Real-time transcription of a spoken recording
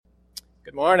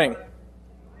Good morning.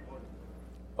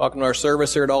 Welcome to our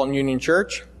service here at Alton Union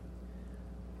Church.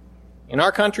 In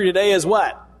our country today is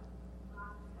what?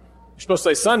 You're supposed to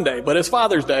say Sunday, but it's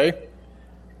Father's Day.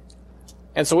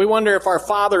 And so we wonder if our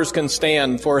fathers can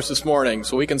stand for us this morning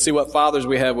so we can see what fathers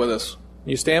we have with us.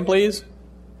 Can you stand, please?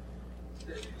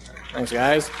 Thanks,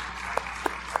 guys.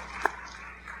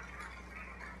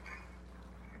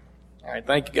 All right,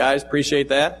 thank you, guys. Appreciate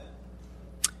that.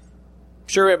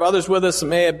 I'm sure we have others with us that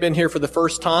may have been here for the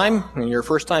first time, and you're a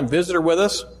first-time visitor with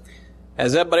us.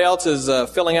 As everybody else is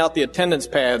filling out the attendance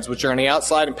pads, which are on the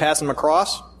outside, and passing them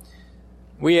across,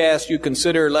 we ask you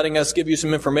consider letting us give you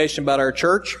some information about our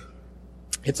church.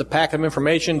 It's a pack of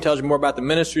information, tells you more about the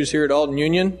ministries here at Alton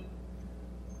Union.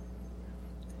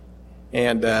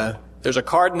 And there's a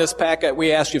card in this packet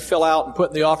we ask you to fill out and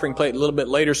put in the offering plate a little bit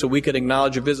later so we could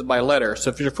acknowledge your visit by letter. So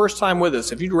if you're your first time with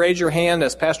us, if you'd raise your hand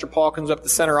as Pastor Paul comes up the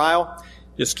center aisle,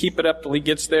 just keep it up till he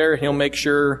gets there, and he'll make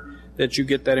sure that you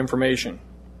get that information.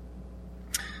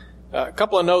 A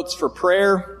couple of notes for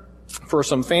prayer for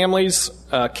some families.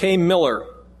 Kay Miller,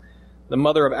 the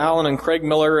mother of Alan and Craig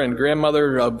Miller and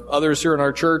grandmother of others here in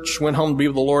our church, went home to be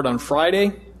with the Lord on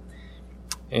Friday.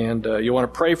 And you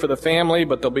want to pray for the family,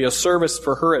 but there'll be a service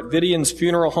for her at Vidian's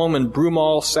Funeral Home in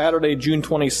Broomall Saturday, June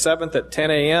 27th at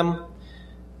 10 a.m.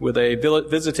 with a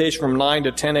visitation from 9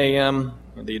 to 10 a.m.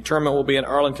 The interment will be at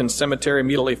Arlington Cemetery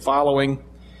immediately following.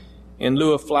 In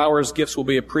lieu of flowers, gifts will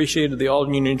be appreciated at the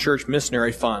Alton Union Church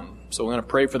Missionary Fund. So we're going to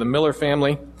pray for the Miller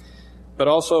family. But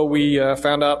also we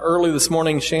found out early this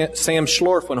morning Sam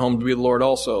Schlorf went home to be with the Lord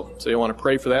also. So you want to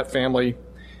pray for that family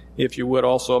if you would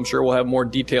also. I'm sure we'll have more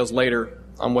details later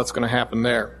on what's going to happen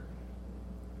there.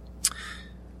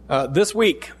 This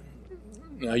week,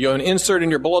 you have an insert in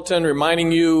your bulletin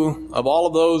reminding you of all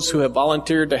of those who have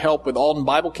volunteered to help with Alton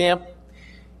Bible Camp.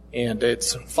 And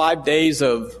it's 5 days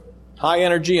of high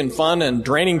energy and fun and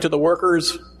draining to the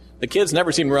workers. The kids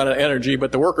never seem to run out of energy,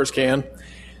 but the workers can.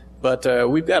 But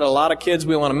we've got a lot of kids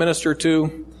we want to minister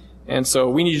to, and so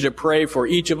we need you to pray for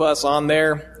each of us on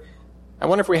there. I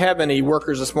wonder if we have any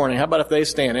workers this morning. How about if they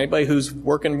stand? Anybody who's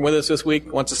working with us this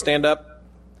week wants to stand up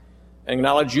and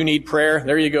acknowledge you need prayer?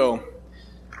 There you go.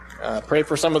 Pray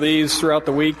for some of these throughout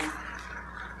the week.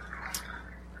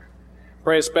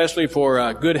 Pray especially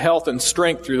for good health and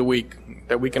strength through the week,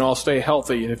 that we can all stay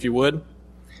healthy, if you would.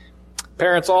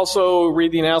 Parents also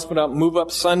read the announcement about Move Up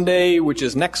Sunday, which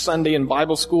is next Sunday in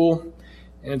Bible school.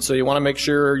 And so you want to make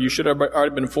sure, you should have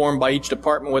already been informed by each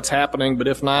department what's happening, but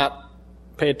if not,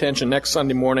 pay attention next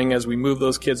Sunday morning as we move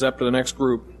those kids up to the next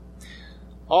group.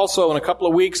 Also, in a couple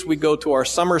of weeks, we go to our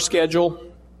summer schedule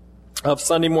of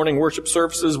Sunday morning worship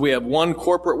services. We have one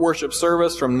corporate worship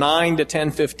service from 9 to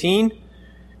 10:15,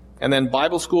 and then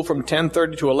Bible school from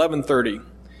 10:30 to 11:30.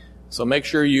 So make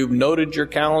sure you've noted your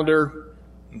calendar,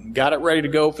 got it ready to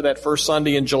go for that first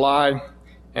Sunday in July,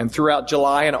 and throughout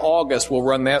July and August we'll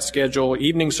run that schedule.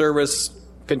 Evening service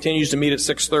continues to meet at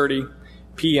 6:30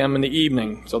 p.m. in the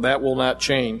evening, so that will not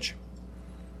change.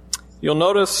 You'll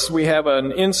notice we have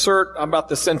an insert about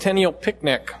the Centennial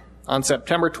Picnic on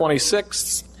September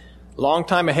 26th. Long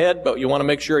time ahead, but you want to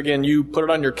make sure, again, you put it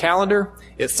on your calendar.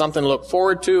 It's something to look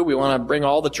forward to. We want to bring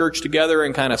all the church together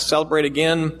and kind of celebrate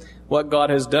again what God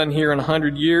has done here in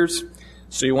 100 years.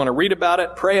 So you want to read about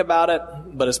it, pray about it,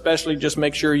 but especially just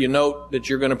make sure you note that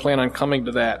you're going to plan on coming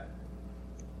to that.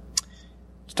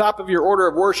 The top of your order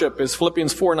of worship is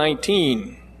Philippians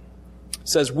 4:19. It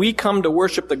says, "We come to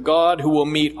worship the God who will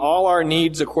meet all our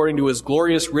needs according to his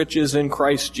glorious riches in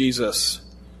Christ Jesus."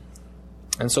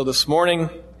 And so this morning,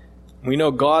 we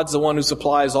know God's the one who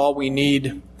supplies all we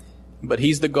need, but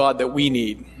he's the God that we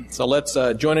need. So let's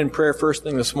join in prayer first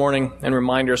thing this morning and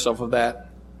remind ourselves of that.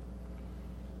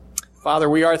 Father,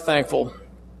 we are thankful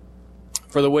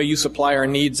for the way you supply our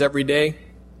needs every day,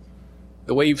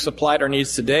 the way you've supplied our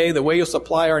needs today, the way you'll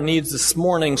supply our needs this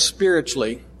morning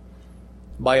spiritually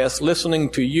by us listening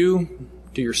to you,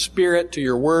 to your Spirit, to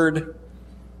your Word,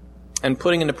 and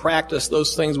putting into practice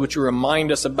those things which you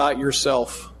remind us about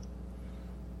yourself.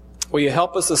 Will you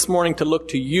help us this morning to look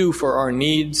to you for our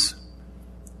needs,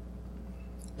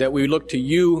 that we look to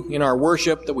you in our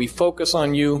worship, that we focus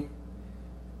on you,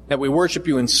 that we worship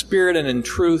you in spirit and in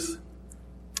truth,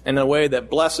 in a way that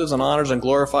blesses and honors and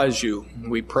glorifies you.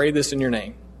 We pray this in your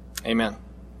name. Amen.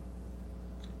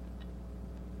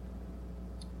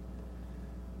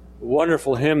 A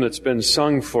wonderful hymn that's been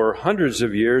sung for hundreds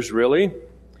of years, really.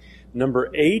 Number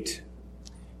 8,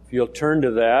 if you'll turn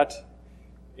to that.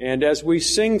 And as we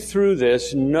sing through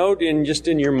this, note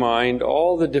in your mind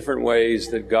all the different ways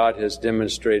that God has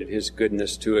demonstrated his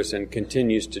goodness to us and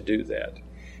continues to do that.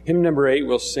 Hymn number 8,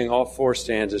 we'll sing all 4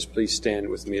 stanzas. Please stand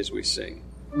with me as we sing.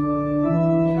 Praise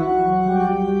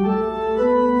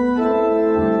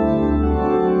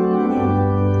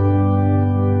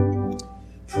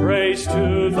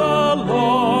to the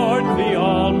Lord, the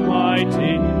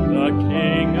Almighty, the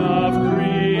King of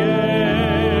creation.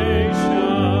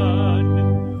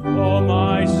 O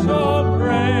my soul,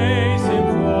 praise Him,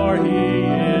 for He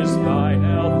is thy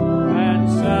help and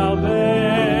salvation.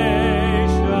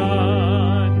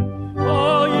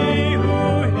 All ye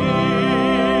who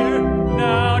hear,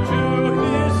 now to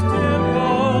His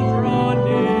temple draw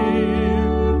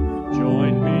near.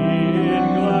 Join me in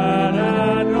glad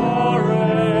adoration.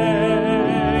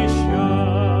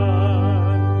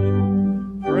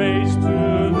 Praise to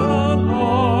the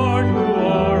Lord, who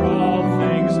o'er all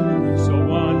things so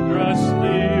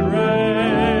wondrously reigneth,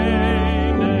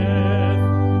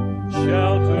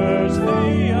 shelters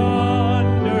thee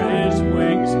under His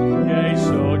wings, yea,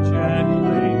 so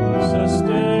gently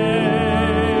sustaineth.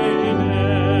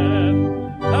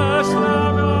 Hast thou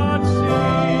not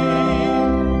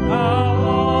seen how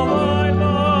all thy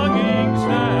longings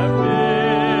have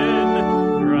been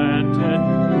granted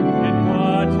in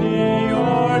what He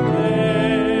ordaineth?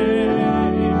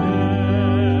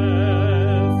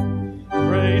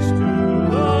 Praise to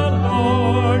the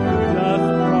Lord, who doth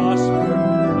prosper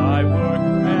thy work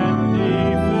and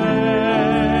defend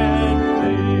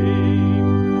thee.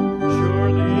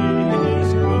 Surely His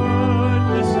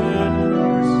goodness and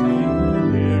mercy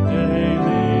here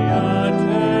daily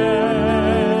attend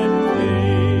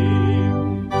thee.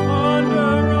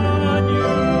 Ponder on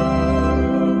you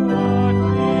what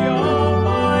the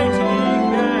Almighty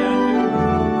can do,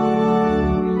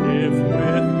 if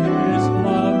with His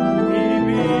love He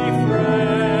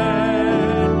befriend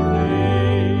thee.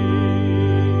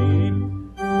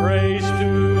 Praise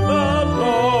to the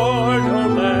Lord, oh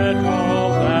let all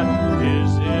that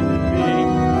is in me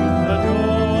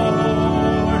adore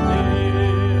Him.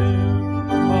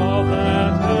 All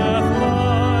that hath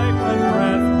life and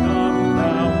breath, come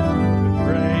now with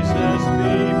praises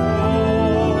before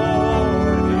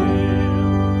Him.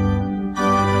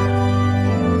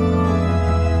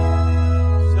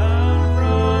 Sound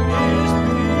from His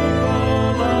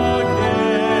people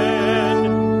again,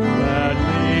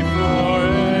 gladly for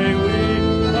we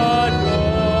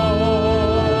adore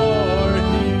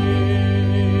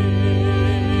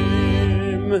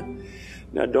Him.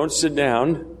 Now don't sit down.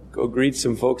 Go greet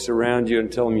some folks around you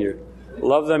and tell them you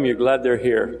love them, you're glad they're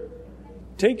here.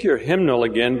 Take your hymnal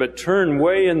again, but turn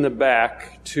way in the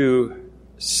back to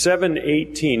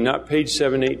 718, not page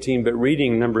 718, but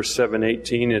reading number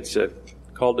 718. It's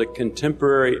called a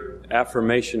Contemporary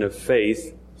Affirmation of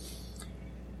Faith.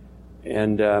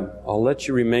 And I'll let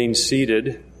you remain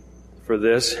seated for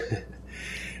this.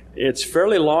 It's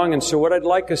fairly long, and so what I'd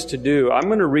like us to do, I'm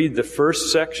going to read the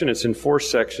first section. It's in 4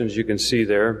 sections, you can see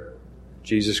there.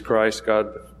 Jesus Christ,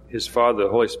 God, His Father, the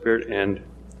Holy Spirit, and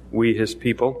we, His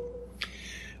people.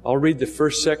 I'll read the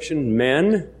first section.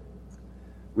 Men,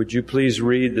 would you please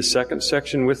read the second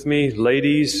section with me?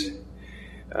 Ladies,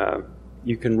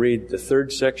 you can read the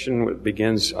third section, which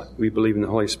begins, we believe in the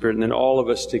Holy Spirit, and then all of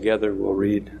us together will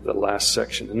read the last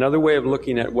section. Another way of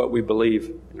looking at what we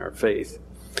believe in our faith.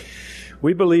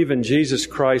 We believe in Jesus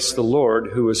Christ the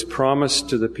Lord, who was promised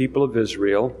to the people of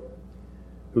Israel,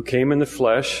 who came in the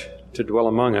flesh to dwell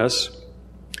among us,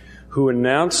 who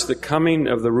announced the coming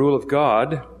of the rule of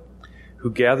God, who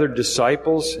gathered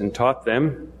disciples and taught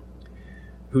them,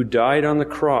 who died on the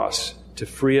cross to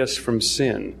free us from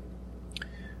sin,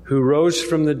 who rose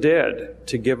from the dead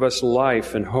to give us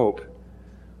life and hope,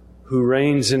 who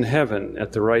reigns in heaven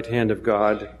at the right hand of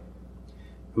God,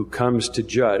 who comes to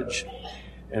judge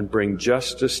and bring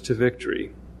justice to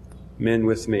victory. Men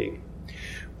with me.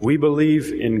 We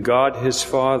believe in God His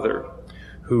Father,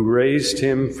 who raised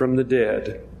Him from the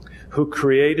dead, who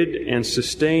created and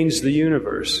sustains the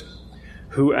universe,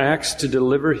 who acts to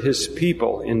deliver His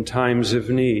people in times of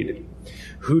need,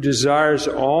 who desires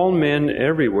all men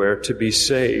everywhere to be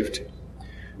saved,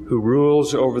 who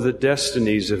rules over the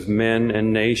destinies of men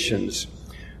and nations,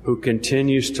 who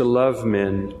continues to love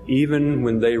men even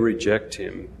when they reject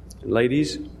Him.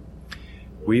 Ladies,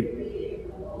 we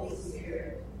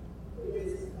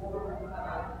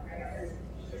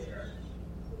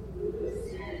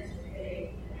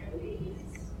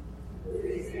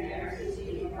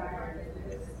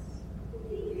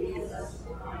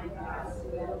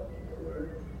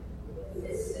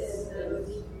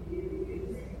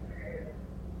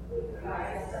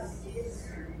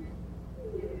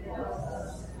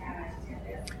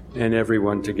and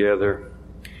everyone together.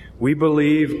 We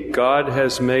believe God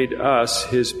has made us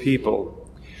His people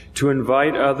to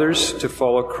invite others to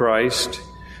follow Christ,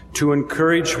 to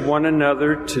encourage one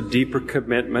another to deeper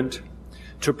commitment,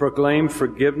 to proclaim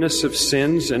forgiveness of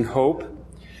sins and hope,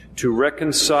 to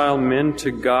reconcile men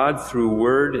to God through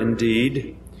word and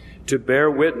deed, to bear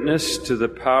witness to the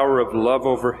power of love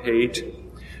over hate,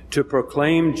 to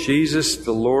proclaim Jesus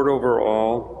the Lord over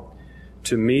all,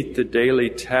 to meet the daily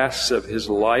tasks of his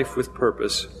life with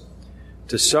purpose,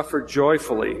 to suffer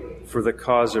joyfully for the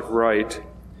cause of right,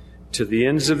 to the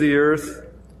ends of the earth,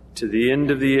 to the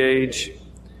end of the age,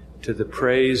 to the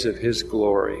praise of his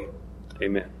glory.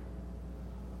 Amen.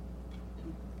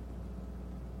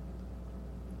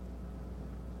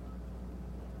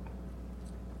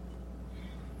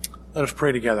 Let us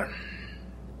pray together.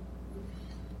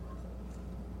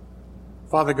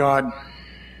 Father God,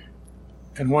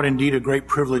 and what indeed a great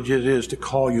privilege it is to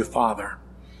call you Father.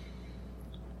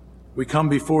 We come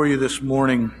before you this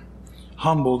morning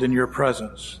humbled in your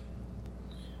presence.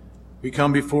 We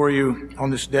come before you on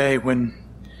this day when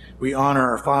we honor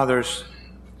our fathers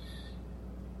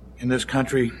in this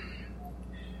country,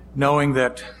 knowing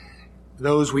that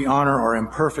those we honor are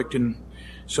imperfect in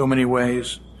so many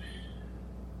ways.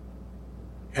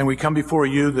 And we come before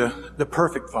you, the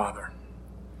perfect Father.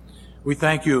 We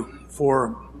thank you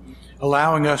for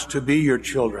allowing us to be your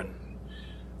children,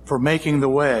 for making the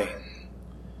way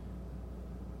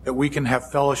that we can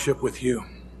have fellowship with you.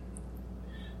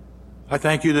 I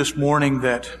thank you this morning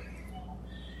that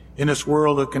in this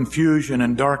world of confusion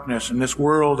and darkness, in this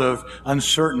world of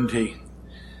uncertainty,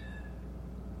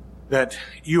 that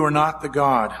you are not the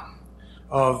God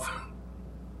of,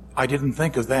 I didn't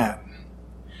think of that.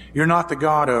 You're not the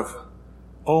God of,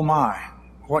 oh my,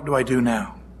 what do I do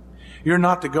now? You're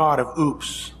not the God of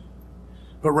oops,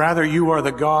 but rather you are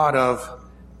the God of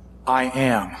I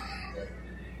am.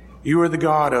 You are the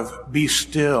God of be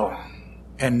still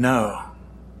and know.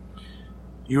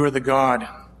 You are the God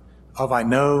of I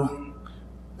know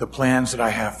the plans that I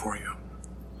have for you.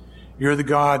 You're the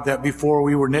God that before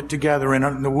we were knit together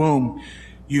in the womb,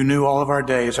 you knew all of our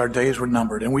days were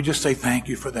numbered. And we just say thank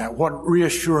you for that. What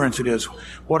reassurance it is.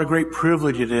 What a great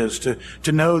privilege it is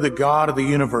to know the God of the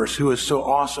universe who is so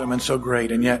awesome and so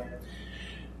great and yet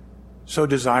so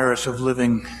desirous of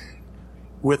living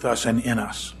with us and in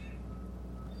us.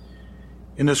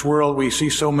 In this world, we see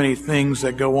so many things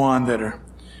that go on that are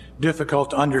difficult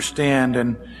to understand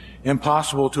and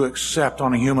impossible to accept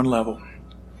on a human level.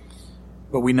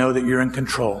 But we know that you're in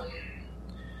control.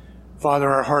 Father,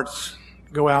 our hearts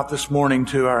go out this morning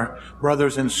to our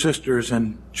brothers and sisters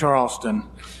in Charleston,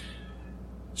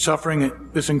 suffering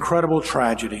this incredible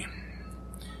tragedy.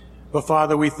 But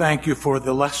Father, we thank you for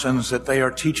the lessons that they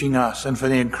are teaching us and for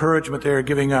the encouragement they are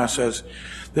giving us as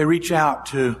they reach out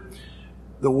to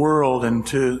the world and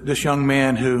to this young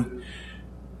man who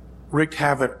wreaked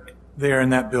havoc there in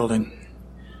that building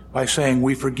by saying,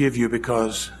 we forgive you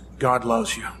because God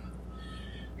loves you.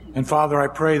 And Father, I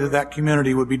pray that that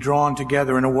community would be drawn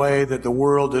together in a way that the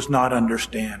world does not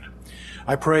understand.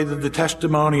 I pray that the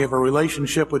testimony of a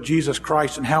relationship with Jesus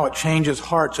Christ and how it changes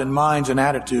hearts and minds and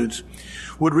attitudes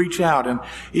would reach out. And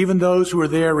even those who are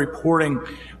there reporting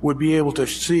would be able to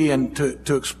see and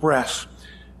to express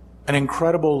an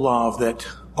incredible love that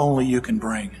only you can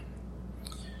bring.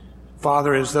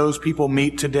 Father, as those people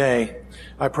meet today,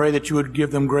 I pray that you would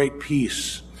give them great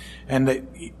peace. And that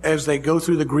as they go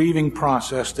through the grieving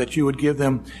process, that you would give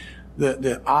them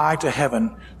the eye to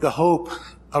heaven, the hope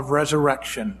of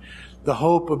resurrection, the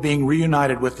hope of being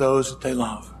reunited with those that they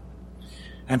love.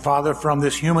 And Father, from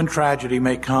this human tragedy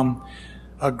may come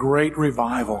a great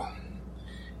revival.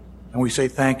 And we say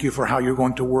thank you for how you're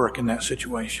going to work in that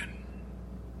situation.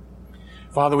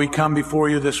 Father, we come before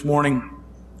you this morning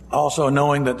also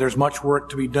knowing that there's much work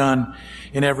to be done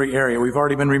in every area. We've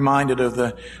already been reminded of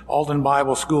the Alton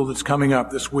Bible School that's coming up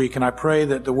this week, and I pray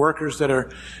that the workers that are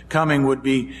coming would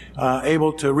be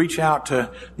able to reach out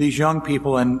to these young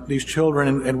people and these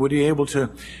children and would be able to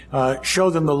show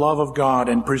them the love of God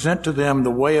and present to them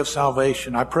the way of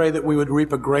salvation. I pray that we would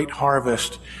reap a great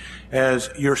harvest as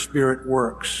your Spirit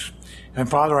works. And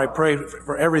Father, I pray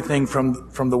for everything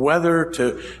from the weather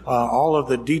to all of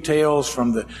the details,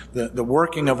 from the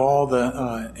working of all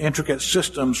the intricate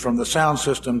systems, from the sound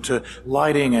system to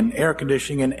lighting and air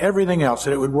conditioning and everything else,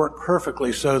 that it would work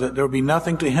perfectly so that there would be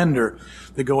nothing to hinder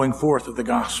the going forth of the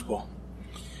gospel.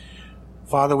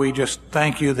 Father, we just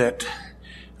thank you that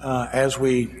as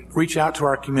we reach out to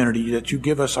our community, that you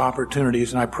give us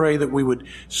opportunities, and I pray that we would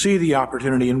see the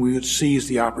opportunity and we would seize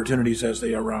the opportunities as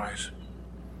they arise.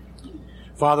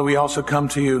 Father, we also come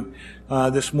to you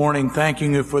this morning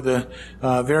thanking you for the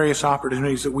various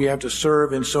opportunities that we have to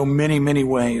serve in so many, many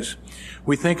ways.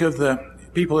 We think of the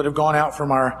people that have gone out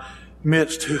from our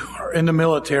midst who are in the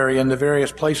military and the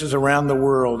various places around the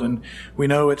world. And we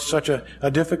know it's such a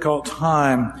difficult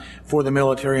time for the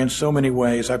military in so many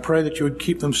ways. I pray that you would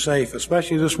keep them safe.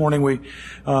 Especially this morning we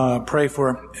pray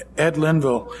for Ed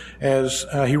Linville as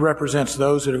he represents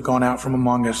those that have gone out from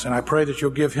among us. And I pray that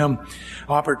you'll give him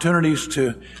opportunities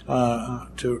to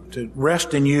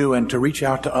rest in you and to reach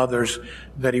out to others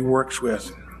that he works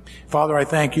with. Father, I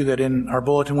thank you that in our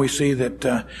bulletin we see that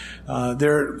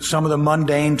there are some of the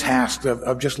mundane tasks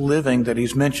of just living that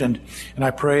he's mentioned. And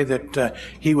I pray that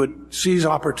he would seize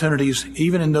opportunities,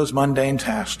 even in those mundane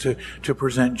tasks, to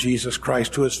present Jesus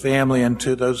Christ to his family and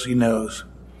to those he knows.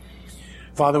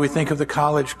 Father, we think of the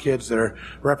college kids that are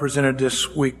represented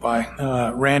this week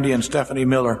by Randy and Stephanie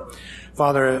Miller.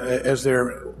 Father, as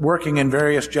they're working in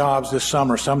various jobs this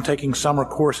summer, some taking summer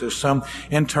courses, some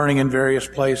interning in various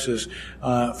places,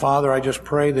 Father, I just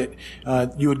pray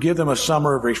that you would give them a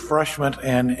summer of refreshment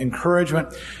and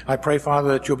encouragement. I pray, Father,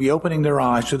 that you'll be opening their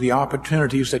eyes to the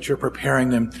opportunities that you're preparing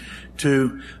them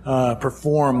to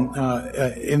perform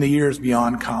in the years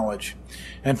beyond college.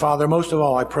 And Father, most of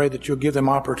all, I pray that you'll give them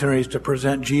opportunities to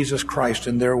present Jesus Christ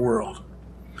in their world.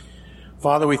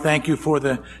 Father, we thank you for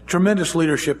the tremendous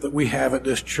leadership that we have at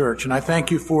this church. And I thank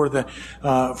you for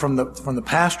from the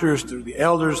pastors to the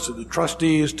elders to the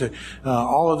trustees to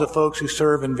all of the folks who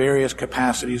serve in various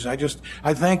capacities. I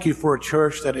thank you for a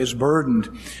church that is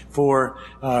burdened for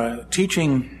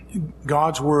teaching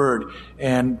God's Word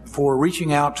and for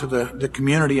reaching out to the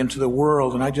community and to the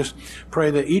world. And I just pray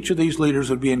that each of these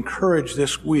leaders would be encouraged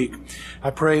this week.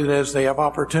 I pray that as they have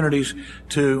opportunities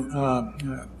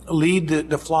to lead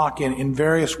the flock in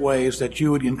various ways, that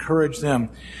you would encourage them.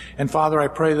 And Father, I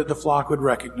pray that the flock would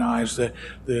recognize the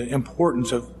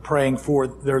importance of praying for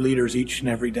their leaders each and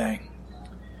every day.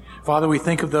 Father, we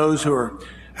think of those who are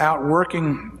out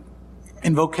working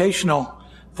in vocational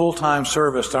full-time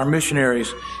service, our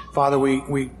missionaries. Father,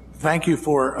 we thank you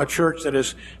for a church that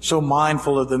is so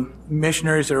mindful of the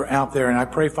missionaries that are out there. And I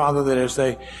pray, Father, that as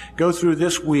they go through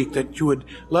this week, that you would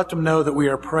let them know that we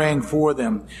are praying for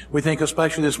them. We think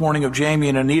especially this morning of Jamie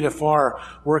and Anita Farr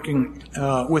working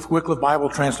with Wycliffe Bible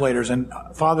translators. And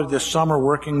Father, this summer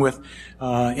working with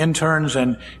interns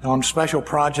and on special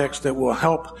projects that will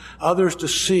help others to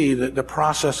see the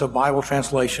process of Bible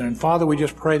translation. And Father, we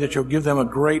just pray that you'll give them a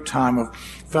great time of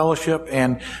fellowship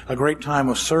and a great time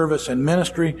of service and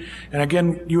ministry. And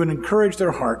again, you would encourage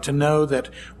their heart to know that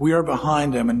we are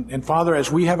behind them. And Father, as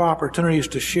we have opportunities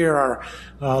to share our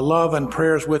love and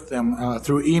prayers with them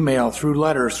through email, through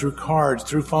letters, through cards,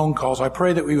 through phone calls, I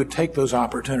pray that we would take those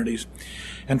opportunities.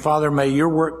 And Father, may your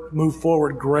work move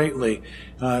forward greatly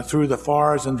through the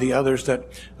Farrs and the others that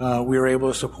we are able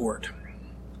to support.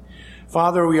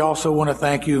 Father, we also want to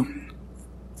thank you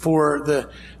for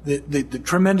the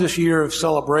tremendous year of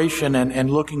celebration and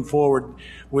looking forward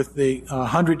with the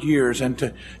 100 years, and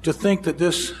to think that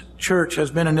this church has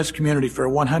been in this community for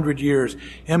 100 years,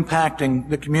 impacting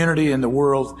the community and the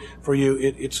world for you.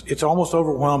 It's almost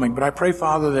overwhelming. But I pray,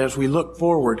 Father, that as we look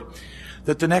forward,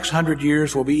 that the next 100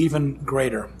 years will be even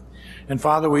greater. And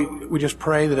Father, we just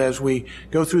pray that as we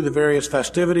go through the various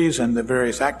festivities and the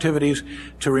various activities,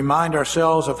 to remind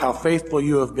ourselves of how faithful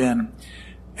you have been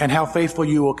and how faithful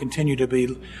you will continue to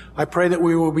be. I pray that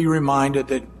we will be reminded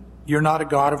that you're not a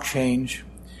God of change,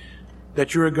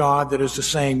 that you're a God that is the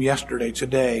same yesterday,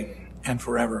 today, and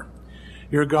forever.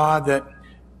 You're a God that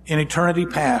in eternity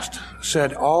past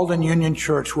said Alden Union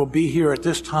Church will be here at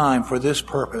this time for this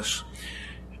purpose,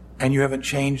 and you haven't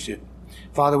changed it.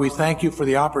 Father, we thank you for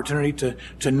the opportunity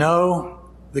to know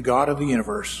the God of the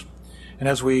universe. And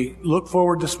as we look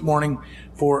forward this morning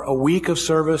for a week of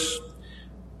service,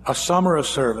 a summer of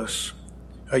service,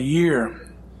 a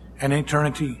year, and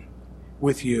eternity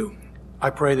with you, I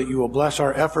pray that you will bless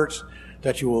our efforts,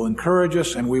 that you will encourage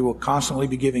us, and we will constantly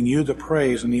be giving you the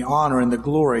praise and the honor and the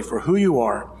glory for who you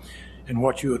are and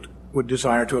what you would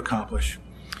desire to accomplish.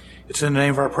 It's in the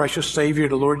name of our precious Savior,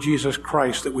 the Lord Jesus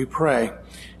Christ, that we pray,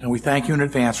 and we thank you in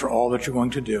advance for all that you're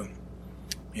going to do.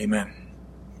 Amen.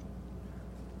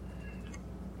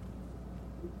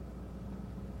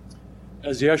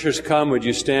 As the ushers come, would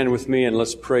you stand with me and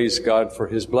let's praise God for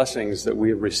his blessings that we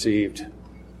have received.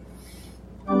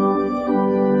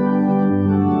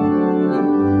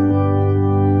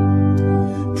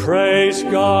 Praise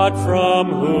God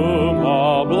from whom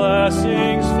all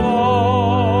blessings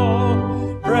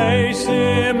flow. Praise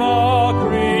him, all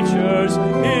creatures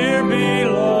here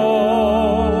below.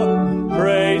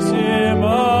 Praise him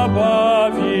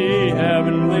above, ye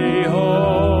heavenly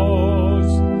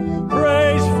hosts.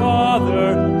 Praise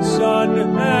Father, Son,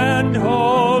 and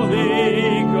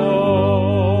Holy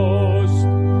Ghost.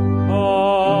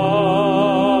 Amen.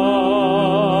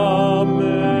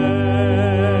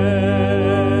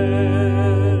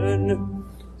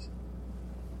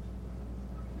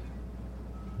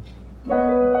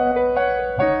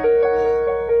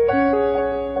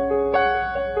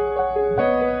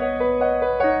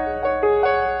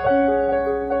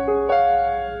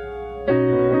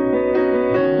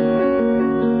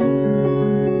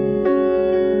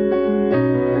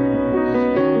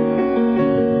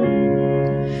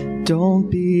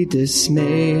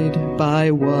 dismayed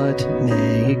by what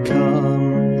may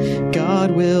come.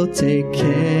 God will take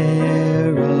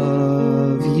care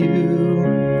of you.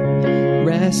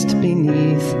 Rest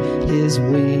beneath his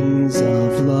wings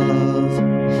of love.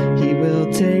 He will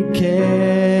take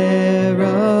care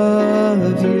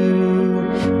of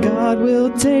you. God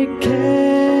will take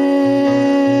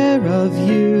care of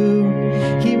you.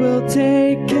 He will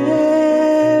take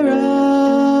care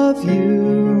of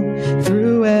you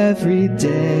through every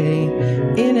day,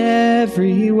 in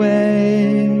every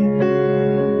way.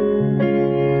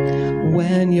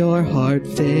 When your heart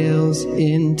fails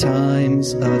in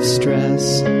times of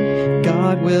stress,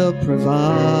 God will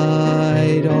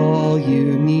provide all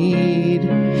you need.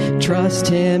 Trust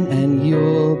him and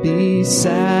you'll be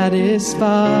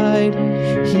satisfied.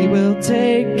 He will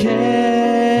take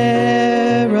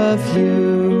care of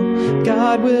you.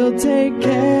 God will take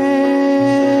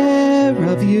care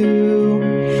of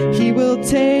you. He will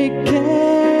take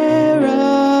care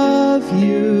of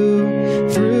you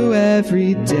through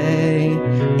every day,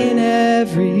 in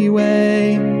every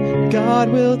way. God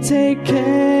will take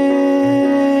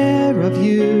care of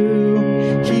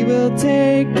you. He will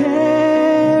take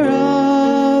care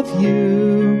of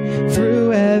you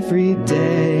through every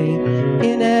day,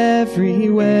 in every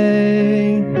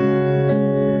way.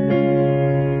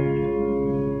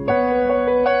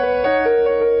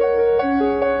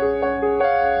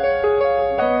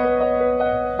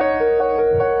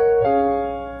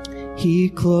 He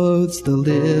clothes the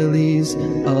lilies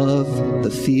of the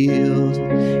field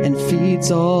and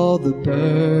feeds all the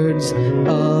birds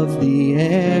of the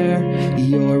air.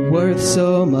 You're worth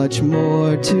so much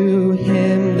more to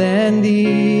him than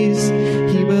these.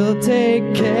 He will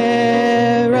take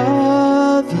care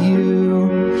of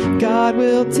you. God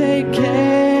will take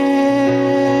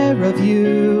care of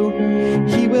you.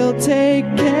 He will take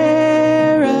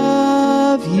care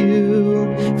of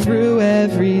you through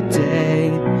every day,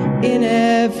 in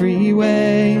every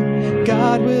way.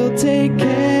 God will take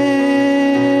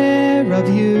care of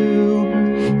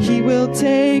you. He will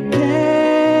take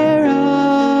care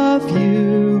of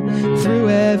you through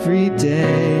every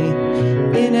day,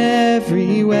 in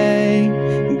every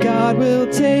way. God will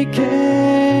take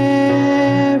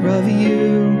care of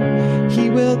you. He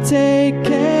will take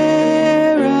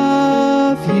care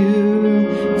of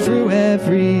you through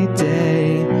every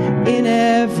day, in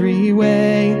every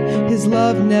way. His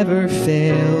love never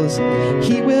fails.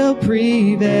 He will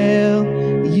prevail.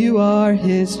 You are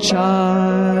his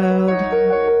child.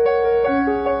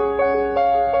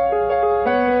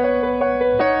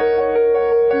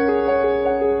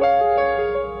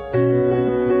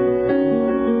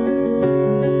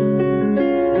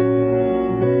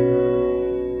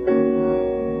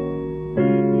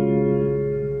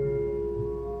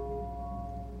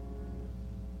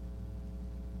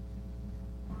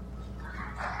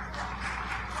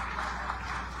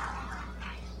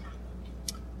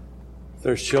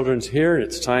 There's children's here.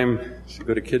 It's time to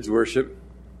go to kids' worship.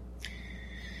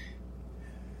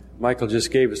 Michael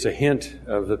just gave us a hint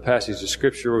of the passage of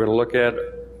Scripture we're going to look at.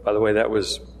 By the way, that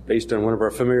was based on one of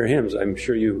our familiar hymns. I'm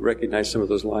sure you recognize some of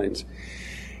those lines.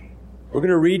 We're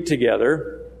going to read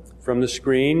together from the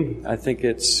screen. I think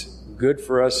it's good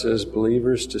for us as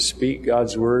believers to speak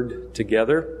God's Word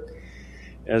together.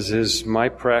 As is my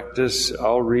practice,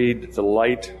 I'll read the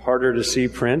light, harder to see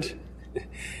print,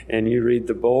 and you read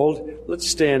the bold. Let's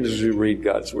stand as we read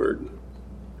God's Word.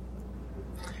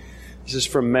 This is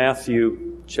from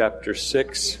Matthew chapter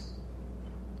 6.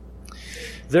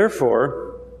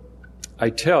 Therefore, I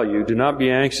tell you, do not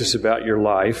be anxious about your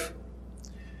life,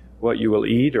 what you will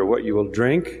eat or what you will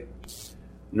drink,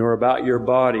 nor about your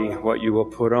body, what you will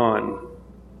put on.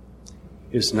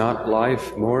 Is not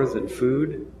life more than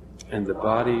food, and the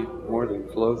body more than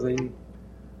clothing?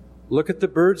 Look at the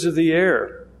birds of the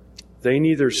air. They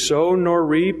neither sow nor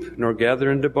reap nor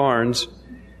gather into barns,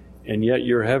 and yet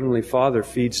your heavenly Father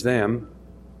feeds them.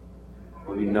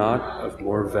 Are you not of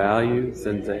more value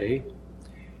than they?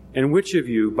 And which of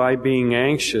you, by being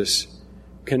anxious,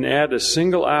 can add a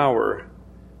single hour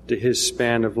to his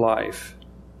span of life?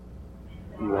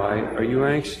 Why are you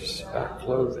anxious about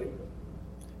clothing?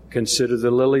 Consider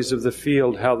the lilies of the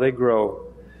field, how they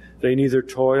grow. They neither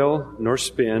toil nor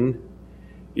spin.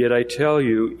 Yet I tell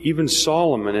you, even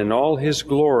Solomon in all his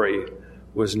glory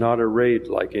was not arrayed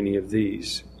like any of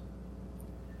these.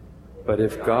 But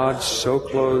if God so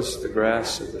clothes the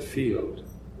grass of the field,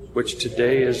 which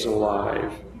today is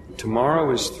alive, tomorrow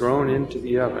is thrown into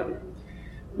the oven,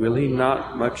 will he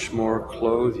not much more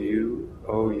clothe you,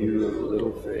 O you of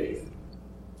little faith?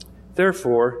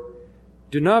 Therefore,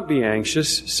 do not be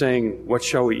anxious, saying, what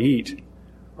shall we eat?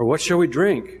 Or what shall we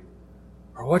drink?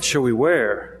 Or what shall we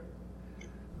wear?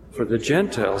 For the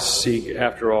Gentiles seek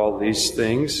after all these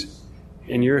things,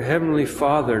 and your heavenly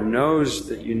Father knows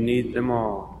that you need them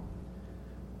all.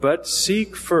 But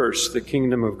seek first the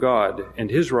kingdom of God and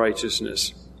his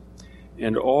righteousness,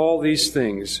 and all these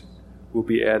things will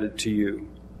be added to you.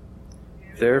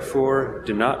 Therefore,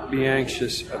 do not be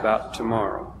anxious about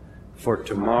tomorrow, for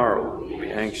tomorrow will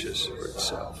be anxious for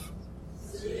itself.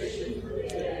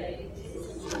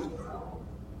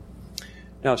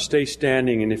 Now stay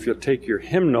standing, and if you'll take your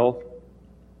hymnal,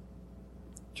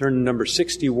 turn to number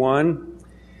 61,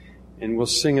 and we'll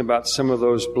sing about some of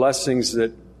those blessings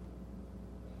that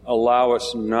allow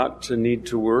us not to need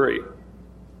to worry.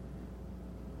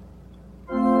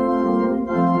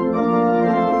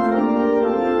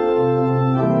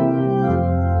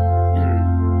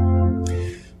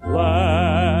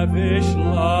 Lavish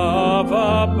love,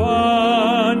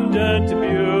 abundant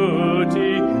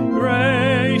beauty,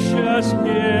 gracious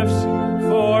gifts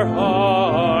for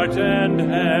heart and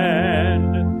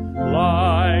hand,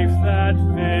 life that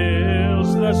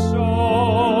fills the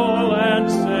soul and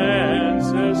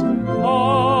senses,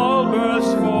 all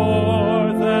bursts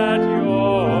forth at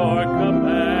your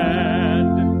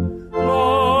command.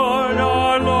 Lord,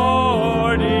 our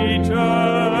Lord,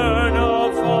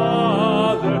 eternal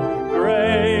Father,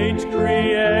 great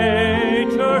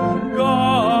Creator,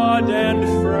 God and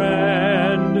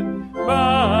friend,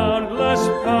 boundless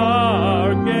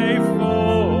power gave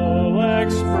full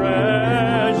expression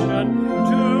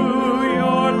to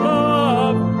your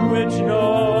love which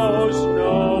knows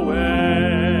no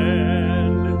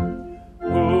end.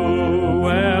 Who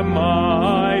am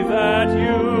I that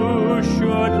you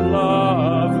should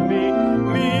love me,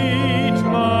 meet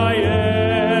my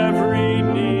every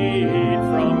need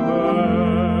from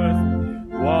birth?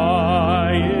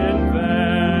 Why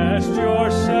invest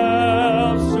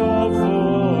yourself so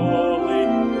fully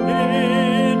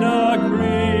in a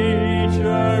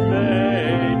creature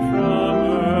made from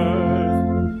earth?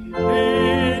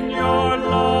 In your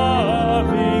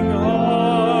loving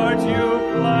heart you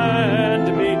planned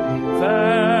me,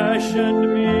 fashioned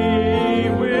me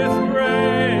with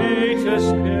greatest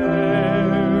care.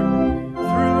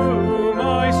 Through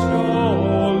my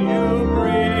soul you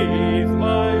breathe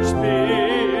my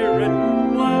spirit,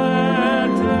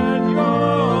 planted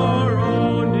your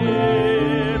own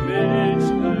image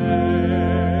there.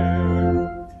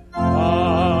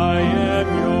 I am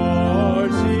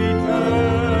yours,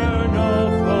 eternal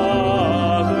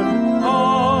Father,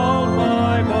 all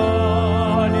my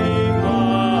body,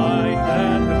 mind,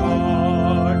 and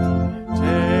heart.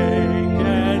 Take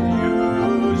and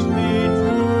use me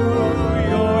to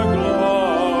your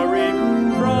glory,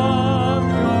 from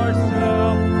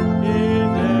yourself in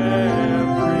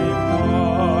every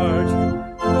part.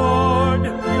 Lord,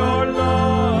 your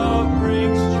love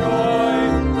brings joy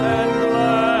and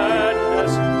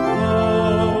gladness,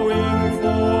 flowing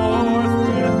forth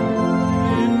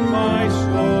within my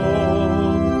soul.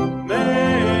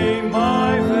 May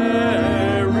my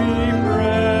very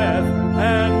breath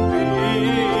and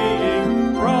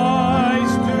being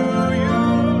rise to you,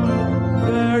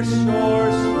 their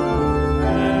source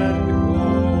and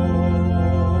goal.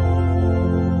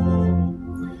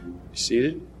 Be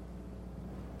seated.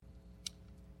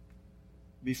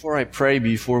 Before I pray,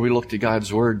 before we look to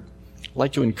God's Word, I'd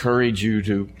like to encourage you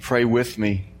to pray with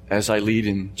me as I lead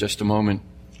in just a moment.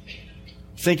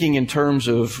 Thinking in terms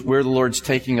of where the Lord's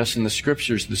taking us in the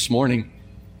Scriptures this morning,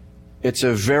 it's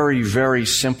a very, very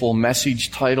simple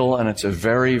message title, and it's a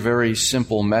very, very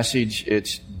simple message.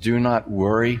 It's do not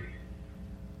worry.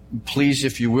 Please,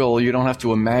 if you will, you don't have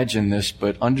to imagine this,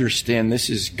 but understand this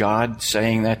is God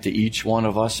saying that to each one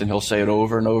of us, and He'll say it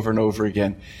over and over and over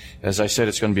again. As I said,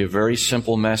 it's going to be a very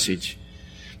simple message.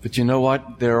 But you know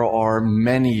what? There are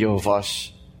many of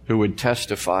us who would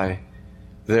testify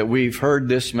that we've heard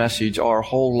this message our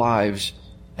whole lives,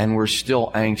 and we're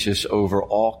still anxious over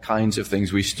all kinds of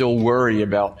things. We still worry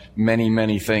about many,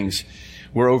 many things.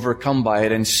 We're overcome by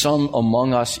it, and some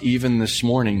among us, even this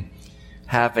morning,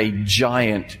 have a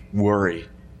giant worry.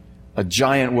 A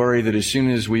giant worry that as soon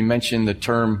as we mention the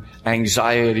term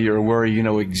anxiety or worry, you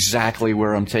know exactly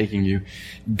where I'm taking you.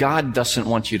 God doesn't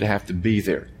want you to have to be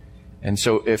there. And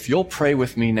so if you'll pray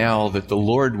with me now that the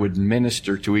Lord would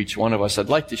minister to each one of us, I'd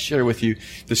like to share with you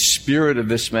the spirit of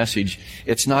this message.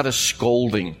 It's not a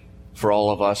scolding for all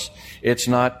of us. It's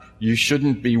not, you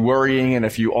shouldn't be worrying, and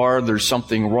if you are, there's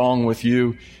something wrong with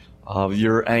you.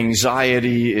 Your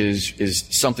anxiety is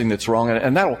something that's wrong,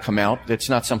 and that'll come out. It's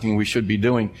not something we should be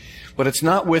doing. But it's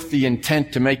not with the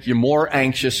intent to make you more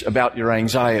anxious about your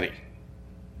anxiety.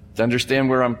 To understand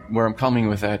where I'm coming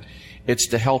with that. It's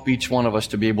to help each one of us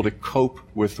to be able to cope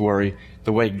with worry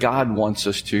the way God wants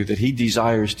us to, that He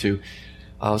desires to.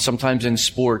 Sometimes in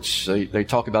sports, they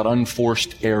talk about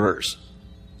unforced errors.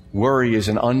 Worry is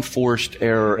an unforced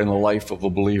error in the life of a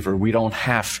believer. We don't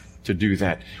have to do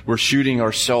that. We're shooting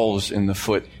ourselves in the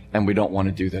foot, and we don't want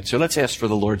to do that. So let's ask for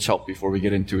the Lord's help before we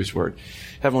get into His Word.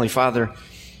 Heavenly Father,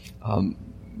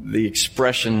 the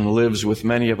expression lives with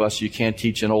many of us, you can't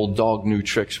teach an old dog new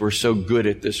tricks. We're so good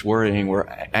at this worrying. We're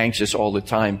anxious all the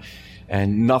time,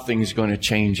 and nothing's going to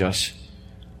change us.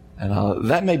 And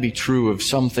that may be true of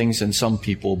some things and some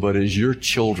people, but as your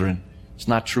children, it's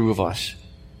not true of us.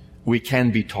 We can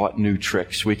be taught new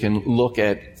tricks. We can look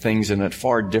at things in a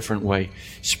far different way,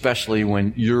 especially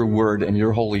when your Word and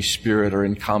your Holy Spirit are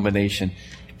in combination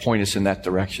to point us in that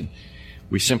direction.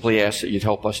 We simply ask that you'd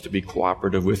help us to be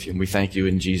cooperative with you, and we thank you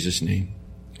in Jesus' name.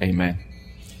 Amen.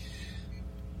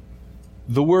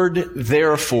 The word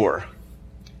therefore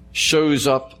shows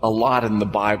up a lot in the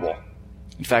Bible.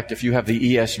 In fact, if you have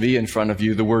the ESV in front of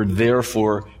you, the word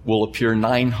therefore will appear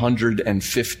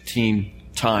 915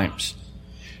 times.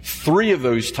 3 of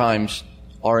those times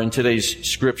are in today's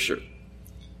scripture.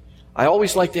 I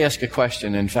always like to ask a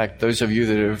question. In fact, those of you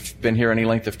that have been here any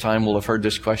length of time will have heard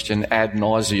this question ad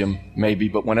nauseum, maybe,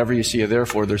 but whenever you see a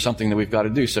therefore, there's something that we've got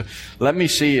to do. So let me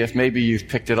see if maybe you've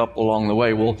picked it up along the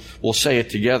way. We'll say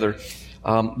it together.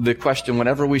 The question,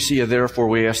 whenever we see a therefore,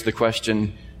 we ask the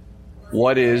question,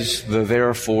 what is the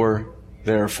therefore?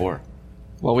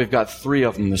 Well, we've got 3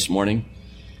 of them this morning.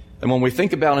 And when we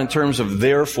think about in terms of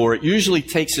therefore, it usually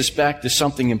takes us back to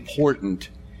something important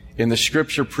in the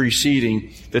scripture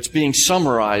preceding that's being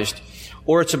summarized,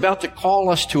 or it's about to call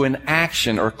us to an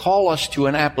action or call us to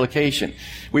an application.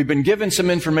 We've been given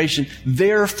some information,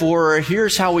 therefore,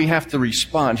 here's how we have to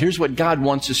respond. Here's what God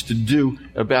wants us to do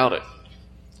about it.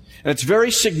 And it's very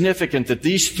significant that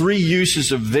these 3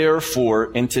 uses of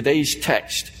therefore in today's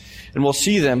text, and we'll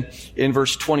see them in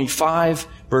verse 25,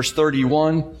 verse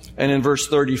 31, and in verse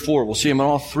 34. We'll see them in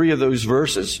all 3 of those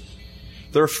verses.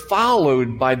 They're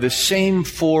followed by the same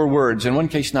 4 words. In one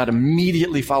case, not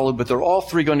immediately followed, but they're all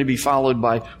 3 going to be followed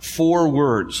by 4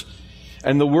 words.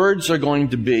 And the words are going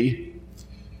to be,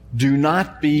 do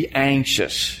not be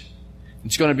anxious.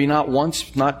 It's going to be not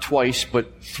once, not twice,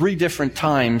 but 3 different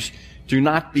times. Do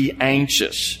not be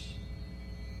anxious.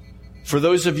 For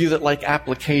those of you that like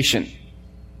application,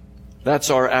 that's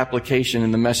our application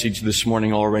in the message this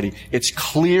morning already. It's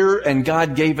clear, and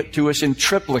God gave it to us in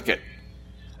triplicate.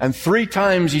 And 3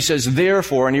 times He says,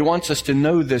 therefore, and He wants us to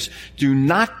know this, do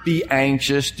not be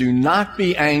anxious, do not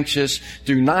be anxious,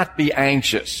 do not be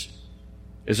anxious.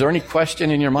 Is there any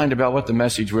question in your mind about what the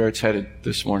message, where it's headed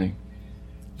this morning?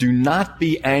 Do not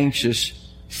be anxious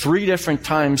 3 different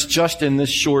times just in this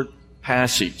short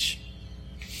passage.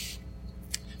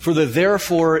 For the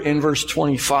therefore in verse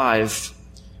 25,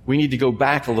 we need to go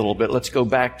back a little bit. Let's go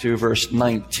back to verse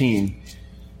 19.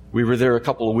 We were there a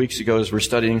couple of weeks ago as we're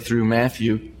studying through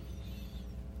Matthew.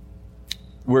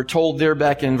 We're told there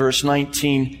back in verse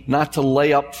 19 not to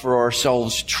lay up for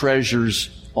ourselves treasures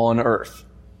on earth.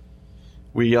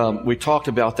 We talked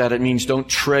about that. It means don't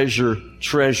treasure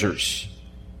treasures.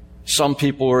 Some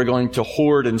people are going to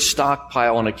hoard and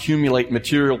stockpile and accumulate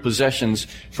material possessions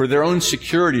for their own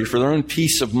security, for their own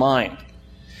peace of mind.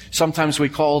 Sometimes we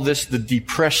call this the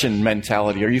depression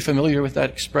mentality. Are you familiar with that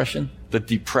expression? The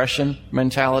depression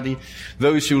mentality?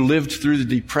 Those who lived through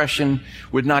the depression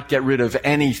would not get rid of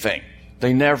anything.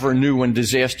 They never knew when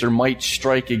disaster might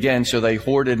strike again, so they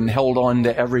hoarded and held on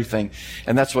to everything.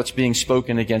 And that's what's being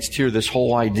spoken against here, this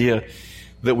whole idea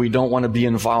that we don't want to be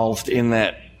involved in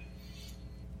that.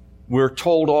 We're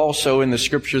told also in the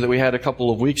scripture that we had a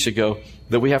couple of weeks ago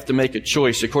that we have to make a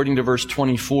choice. According to verse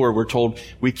 24, we're told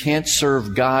we can't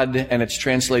serve God, and it's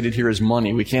translated here as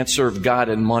money. We can't serve God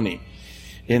and money.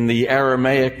 In the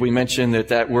Aramaic, we mentioned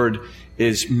that word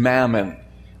is mammon.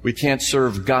 We can't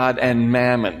serve God and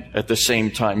mammon at the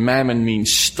same time. Mammon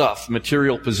means stuff,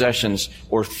 material possessions,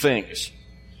 or things.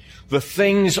 The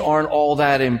things aren't all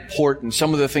that important.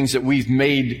 Some of the things that we've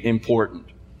made important.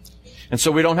 And so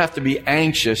we don't have to be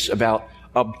anxious about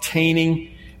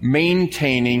obtaining,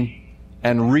 maintaining,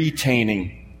 and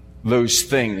retaining those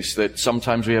things that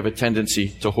sometimes we have a tendency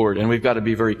to hoard. And we've got to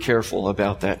be very careful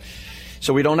about that.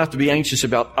 So we don't have to be anxious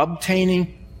about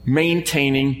obtaining,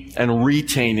 maintaining, and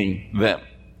retaining them.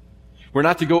 We're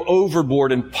not to go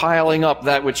overboard in piling up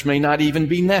that which may not even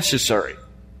be necessary.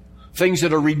 Things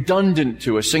that are redundant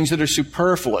to us, things that are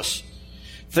superfluous,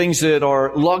 things that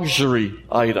are luxury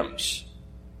items.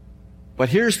 But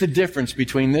here's the difference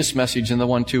between this message and the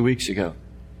one 2 weeks ago.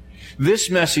 This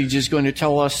message is going to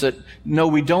tell us that, no,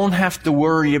 we don't have to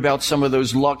worry about some of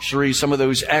those luxuries, some of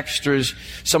those extras,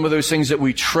 some of those things that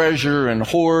we treasure and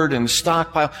hoard and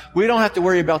stockpile. We don't have to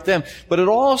worry about them. But it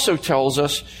also tells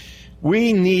us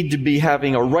we need to be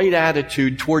having a right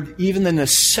attitude toward even the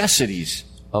necessities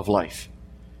of life.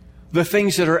 The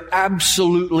things that are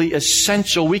absolutely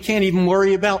essential, we can't even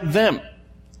worry about them.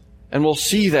 And we'll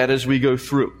see that as we go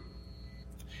through.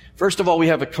 First of all, we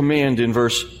have a command in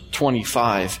verse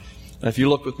 25. And if you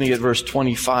look with me at verse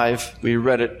 25, we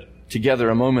read it together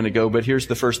a moment ago, but here's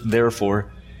the first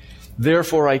therefore.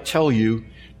 Therefore, I tell you,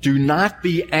 do not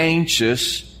be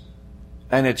anxious,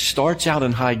 and it starts out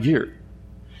in high gear.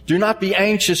 Do not be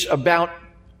anxious about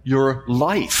your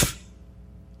life.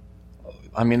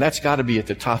 I mean, that's got to be at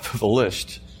the top of the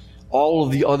list. All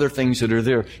of the other things that are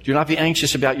there. Do not be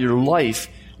anxious about your life,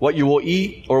 what you will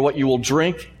eat or what you will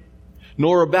drink,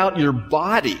 nor about your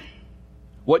body,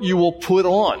 what you will put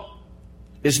on.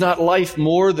 Is not life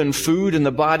more than food and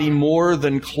the body more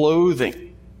than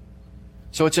clothing?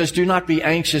 So it says, do not be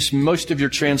anxious. Most of your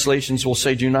translations will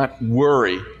say, do not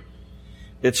worry.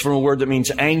 It's from a word that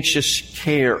means anxious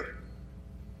care.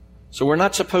 So we're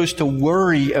not supposed to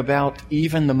worry about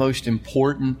even the most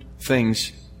important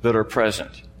things that are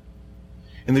present.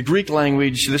 In the Greek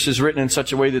language, this is written in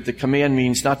such a way that the command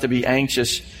means not to be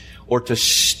anxious or to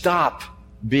stop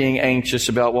being anxious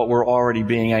about what we're already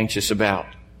being anxious about.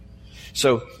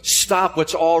 So stop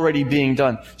what's already being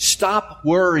done. Stop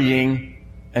worrying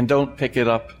and don't pick it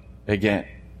up again.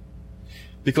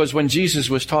 Because when Jesus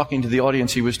was talking to the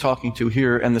audience he was talking to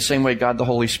here, and the same way God the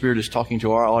Holy Spirit is talking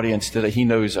to our audience today, He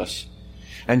knows us.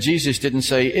 And Jesus didn't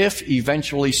say, if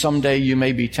eventually someday you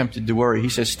may be tempted to worry. He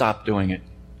says, stop doing it.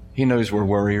 He knows we're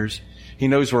worriers. He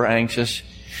knows we're anxious.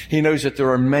 He knows that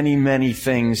there are many, many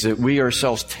things that we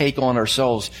ourselves take on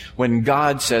ourselves when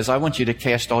God says, I want you to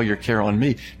cast all your care on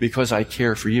me because I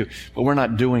care for you. But we're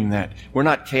not doing that. We're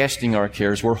not casting our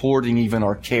cares. We're hoarding even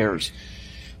our cares.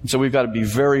 And so we've got to be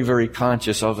very, very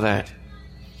conscious of that.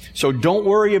 So don't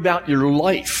worry about your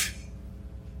life.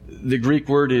 The Greek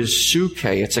word is suke.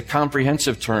 It's a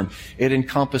comprehensive term. It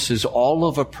encompasses all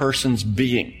of a person's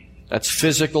being. That's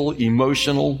physical,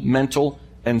 emotional, mental,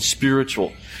 and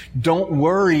spiritual. Don't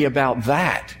worry about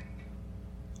that.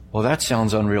 Well, that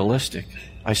sounds unrealistic.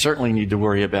 I certainly need to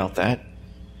worry about that.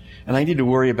 And I need to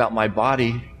worry about my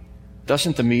body.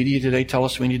 Doesn't the media today tell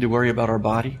us we need to worry about our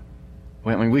body?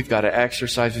 I mean, we've got to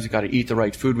exercise, we've got to eat the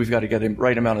right food, we've got to get the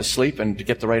right amount of sleep, and to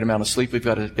get the right amount of sleep, we've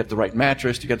got to get the right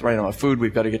mattress, to get the right amount of food,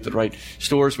 we've got to get the right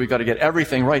stores, we've got to get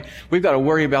everything right. We've got to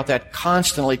worry about that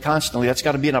constantly. That's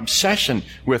got to be an obsession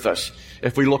with us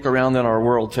if we look around in our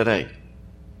world today.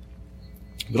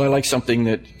 But I like something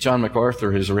that John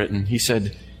MacArthur has written. He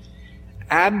said,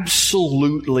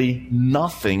 absolutely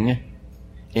nothing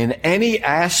in any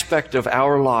aspect of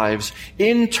our lives,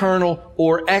 internal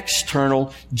or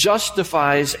external,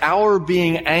 justifies our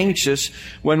being anxious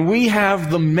when we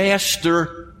have the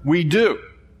master we do.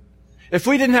 If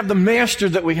we didn't have the master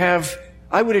that we have,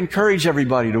 I would encourage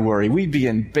everybody to worry. We'd be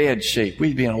in bad shape.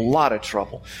 We'd be in a lot of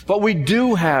trouble. But we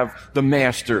do have the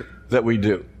master that we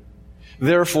do.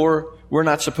 Therefore, we're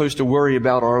not supposed to worry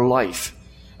about our life,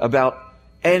 about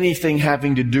anything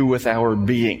having to do with our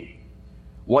being.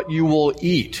 What you will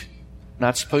eat,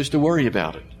 not supposed to worry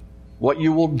about it. What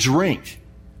you will drink,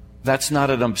 that's not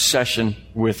an obsession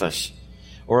with us.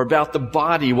 Or about the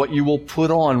body, what you will put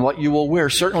on, what you will wear.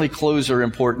 Certainly clothes are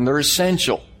important. They're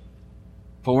essential.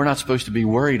 But we're not supposed to be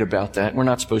worried about that. We're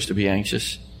not supposed to be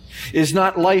anxious. Is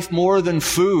not life more than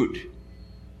food?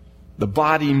 The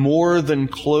body more than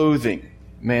clothing?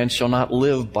 Man shall not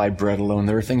live by bread alone.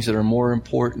 There are things that are more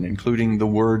important, including the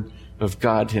Word of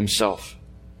God Himself.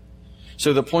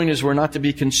 So the point is, we're not to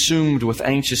be consumed with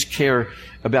anxious care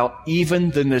about even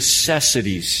the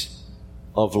necessities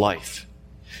of life.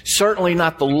 Certainly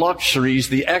not the luxuries,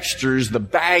 the extras, the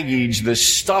baggage, the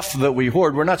stuff that we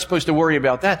hoard. We're not supposed to worry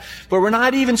about that. But we're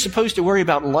not even supposed to worry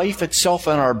about life itself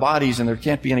and our bodies, and there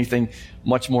can't be anything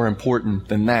much more important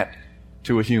than that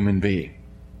to a human being.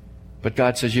 But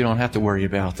God says you don't have to worry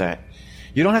about that.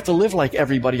 You don't have to live like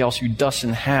everybody else who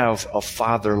doesn't have a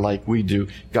Father like we do,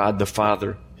 God the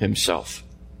Father Himself.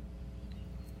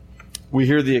 We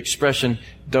hear the expression,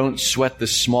 don't sweat the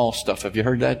small stuff. Have you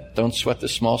heard that? Don't sweat the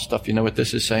small stuff. You know what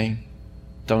this is saying?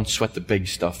 Don't sweat the big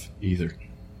stuff either.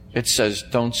 It says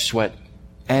don't sweat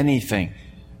anything.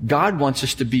 God wants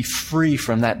us to be free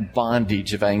from that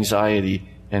bondage of anxiety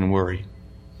and worry.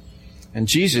 And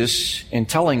Jesus, in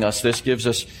telling us this, gives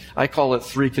us, I call it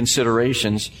 3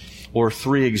 considerations or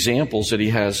 3 examples that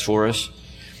He has for us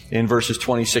in verses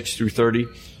 26 through 30.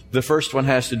 The first one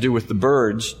has to do with the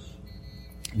birds.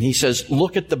 And he says,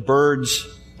 look at the birds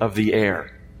of the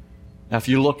air. Now, if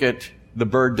you look at the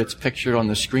bird that's pictured on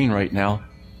the screen right now,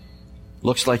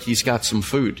 looks like he's got some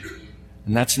food.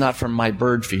 And that's not from my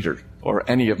bird feeder or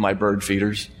any of my bird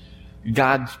feeders.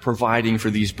 God's providing for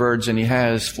these birds, and he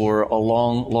has for a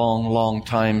long, long, long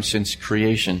time since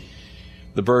creation.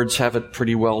 The birds have it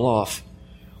pretty well off.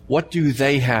 What do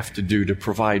they have to do to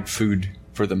provide food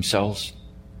for themselves?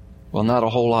 Well, not a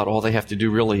whole lot. All they have to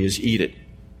do really is eat it.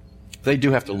 They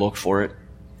do have to look for it.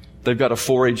 They've got to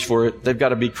forage for it. They've got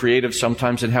to be creative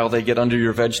sometimes in how they get under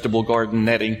your vegetable garden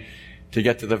netting to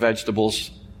get to the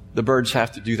vegetables. The birds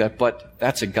have to do that, but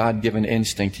that's a God-given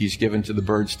instinct he's given to the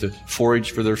birds to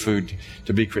forage for their food,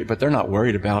 to be creative. But they're not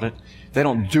worried about it. They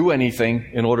don't do anything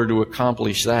in order to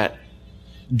accomplish that.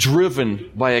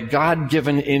 Driven by a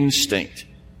God-given instinct,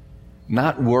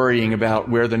 not worrying about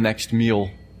where the next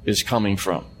meal is coming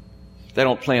from. They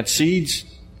don't plant seeds.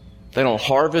 They don't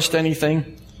harvest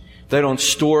anything. They don't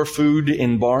store food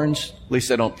in barns. At least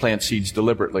they don't plant seeds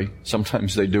deliberately.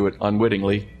 Sometimes they do it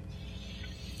unwittingly.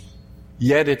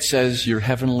 Yet it says your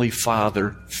heavenly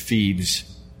Father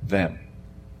feeds them.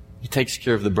 He takes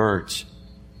care of the birds.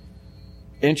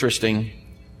 Interesting.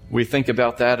 We think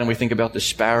about that and we think about the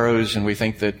sparrows and we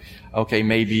think that, okay,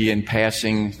 maybe in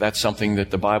passing that's something that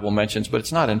the Bible mentions, but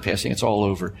it's not in passing. It's all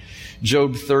over.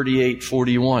 Job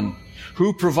 38:41.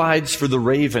 Who provides for the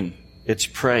raven its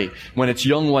prey when its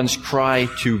young ones cry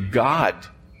to God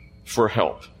for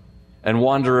help and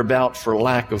wander about for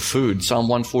lack of food? Psalm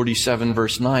 147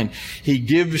 verse 9. He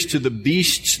gives to the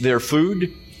beasts their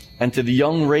food and to the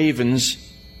young ravens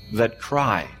that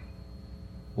cry.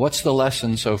 What's the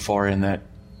lesson so far in that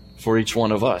for each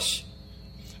one of us?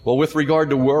 Well, with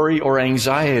regard to worry or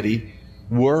anxiety,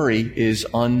 worry is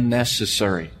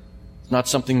unnecessary. It's not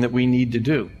something that we need to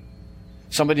do.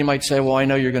 Somebody might say, well, I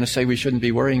know you're going to say we shouldn't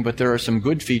be worrying, but there are some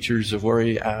good features of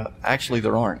worry. Actually,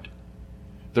 there aren't.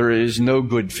 There is no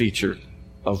good feature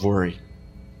of worry.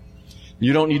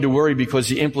 You don't need to worry because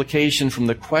the implication from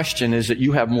the question is that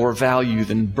you have more value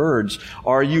than birds.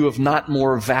 Are you of not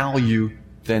more value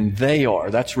than they are?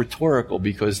 That's rhetorical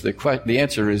because the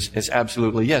answer is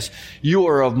absolutely yes. You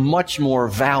are of much more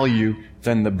value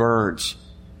than the birds.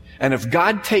 And if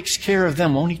God takes care of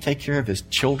them, won't he take care of his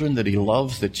children that he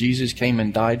loves, that Jesus came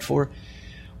and died for?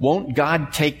 Won't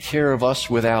God take care of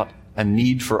us without a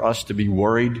need for us to be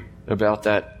worried about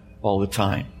that all the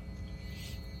time?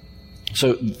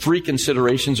 So 3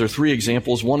 considerations or 3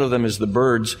 examples. One of them is the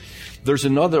birds. There's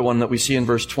another one that we see in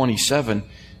verse 27,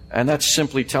 and that's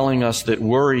simply telling us that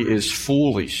worry is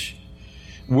foolish.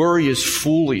 Worry is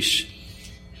foolish.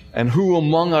 And who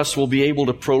among us will be able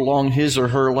to prolong his or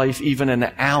her life even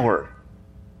an hour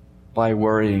by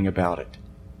worrying about it?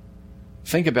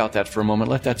 Think about that for a moment.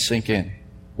 Let that sink in.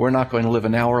 We're not going to live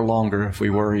an hour longer if we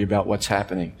worry about what's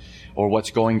happening or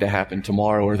what's going to happen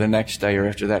tomorrow or the next day or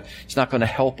after that. It's not going to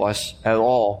help us at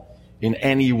all in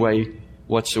any way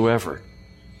whatsoever.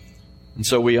 And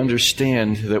so we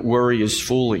understand that worry is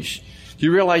foolish. Do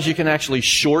you realize you can actually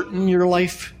shorten your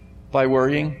life by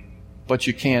worrying, but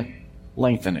you can't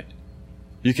lengthen it?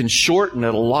 You can shorten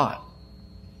it a lot.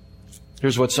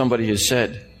 Here's what somebody has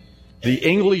said. The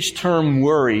English term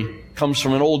worry comes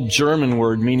from an old German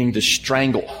word meaning to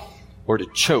strangle or to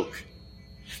choke.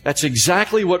 That's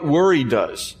exactly what worry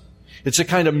does. It's a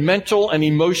kind of mental and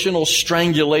emotional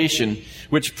strangulation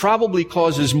which probably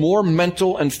causes more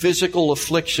mental and physical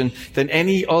affliction than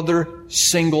any other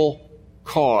single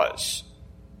cause.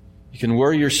 You can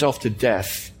worry yourself to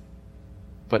death,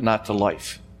 but not to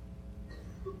life.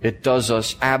 It does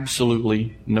us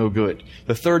absolutely no good.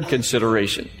 The third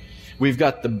consideration. We've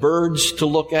got the birds to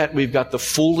look at. We've got the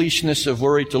foolishness of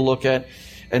worry to look at.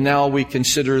 And now we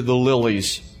consider the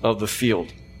lilies of the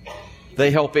field.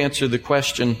 They help answer the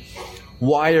question,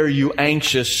 why are you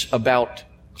anxious about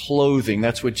clothing?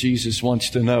 That's what Jesus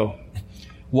wants to know.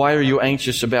 Why are you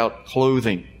anxious about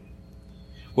clothing?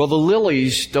 Well, the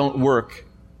lilies don't work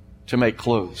to make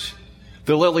clothes.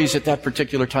 The lilies at that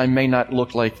particular time may not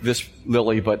look like this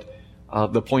lily, but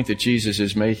the point that Jesus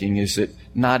is making is that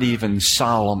not even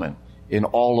Solomon in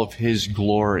all of his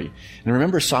glory. And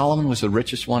remember, Solomon was the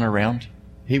richest one around.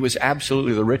 He was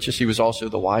absolutely the richest. He was also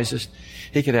the wisest.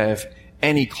 He could have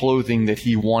any clothing that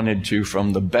he wanted to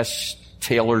from the best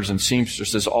tailors and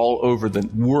seamstresses all over the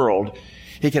world.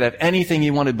 He could have anything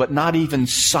he wanted, but not even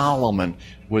Solomon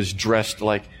was dressed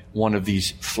like one of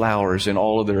these flowers in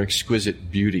all of their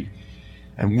exquisite beauty.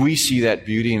 And we see that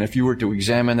beauty, and if you were to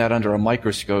examine that under a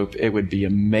microscope, it would be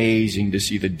amazing to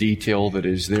see the detail that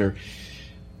is there.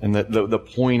 And the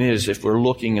point is, if we're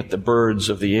looking at the birds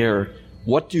of the air,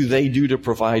 what do they do to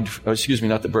provide,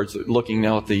 not the birds, looking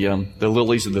now at the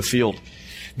lilies of the field.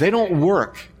 They don't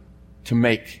work to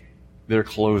make their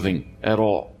clothing at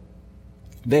all.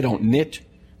 They don't knit.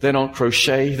 They don't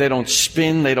crochet. They don't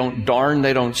spin. They don't darn.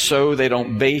 They don't sew. They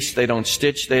don't baste. They don't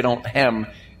stitch. They don't hem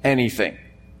anything.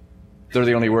 They're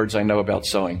the only words I know about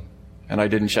sewing. And I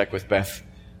didn't check with Beth.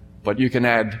 But you can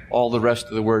add all the rest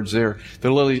of the words there. The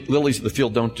lilies of the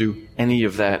field don't do any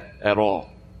of that at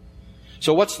all.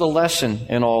 So what's the lesson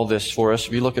in all this for us?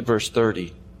 If you look at verse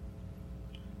 30.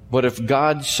 But if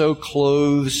God so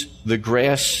clothes the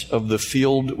grass of the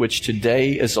field, which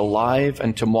today is alive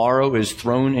and tomorrow is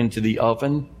thrown into the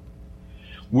oven,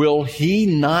 will He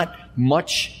not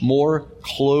much more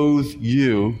clothe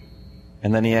you?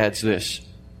 And then he adds this,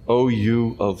 O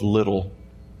you of little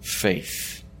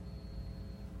faith.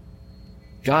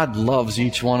 God loves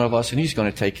each one of us, and He's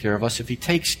going to take care of us. If He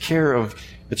takes care of,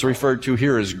 it's referred to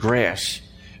here as grass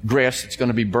that's going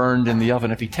to be burned in the oven.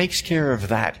 If He takes care of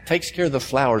that, takes care of the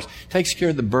flowers, takes care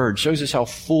of the birds, shows us how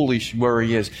foolish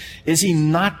worry is He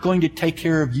not going to take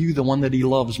care of you, the one that He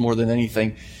loves more than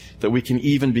anything that we can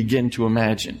even begin to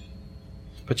imagine?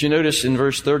 But you notice in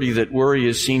verse 30 that worry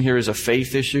is seen here as a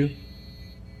faith issue.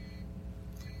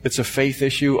 It's a faith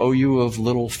issue, O you of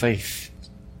little faith.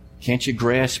 Can't you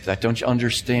grasp that? Don't you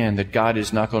understand that God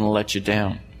is not going to let you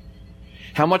down?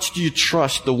 How much do you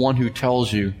trust the one who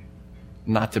tells you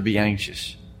not to be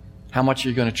anxious? How much are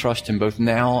you going to trust Him both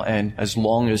now and as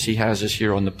long as He has us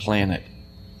here on the planet?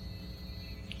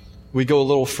 We go a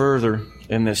little further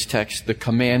in this text. The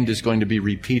command is going to be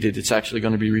repeated. It's actually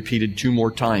going to be repeated 2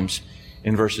 more times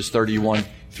in verses 31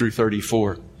 through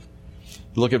 34.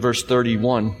 Look at verse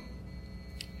 31.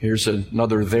 Here's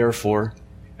another therefore,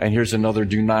 and here's another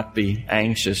do not be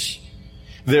anxious.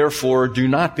 Therefore, do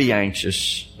not be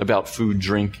anxious about food,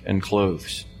 drink, and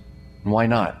clothes. Why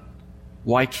not?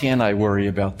 Why can't I worry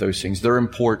about those things? They're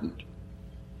important.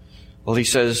 Well, he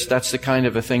says that's the kind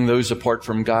of a thing those apart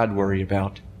from God worry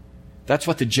about. That's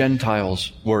what the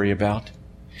Gentiles worry about.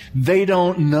 They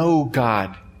don't know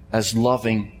God as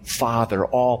loving Father,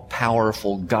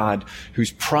 all-powerful God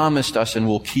who's promised us and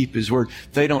will keep His word.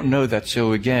 They don't know that.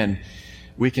 So again,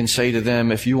 we can say to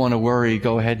them, if you want to worry,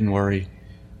 go ahead and worry.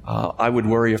 I would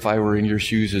worry if I were in your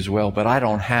shoes as well, but I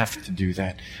don't have to do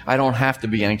that. I don't have to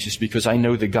be anxious because I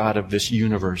know the God of this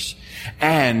universe.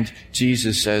 And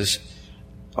Jesus says,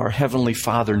 our Heavenly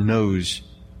Father knows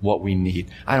what we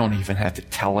need. I don't even have to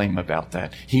tell Him about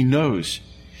that. He knows.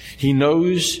 He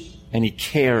knows and He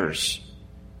cares.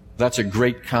 That's a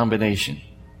great combination.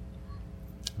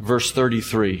 Verse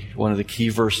 33, one of the key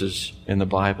verses in the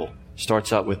Bible,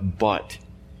 starts out with but.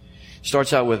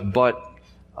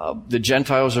 The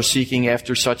Gentiles are seeking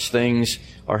after such things.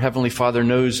 Our Heavenly Father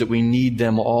knows that we need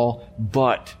them all.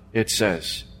 But, it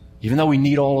says, even though we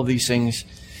need all of these things,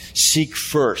 seek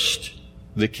first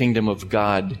the kingdom of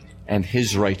God and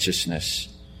His righteousness.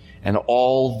 And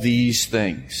all these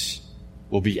things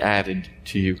will be added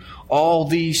to you. All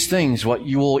these things, what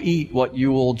you will eat, what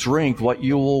you will drink, what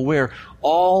you will wear,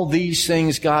 all these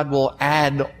things God will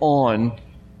add on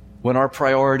when our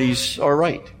priorities are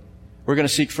right. We're going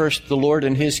to seek first the Lord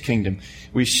and His kingdom.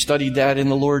 We studied that in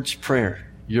the Lord's Prayer.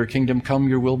 Your kingdom come,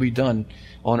 your will be done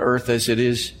on earth as it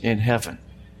is in heaven.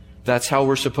 That's how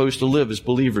we're supposed to live as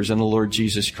believers in the Lord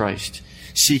Jesus Christ,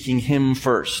 seeking Him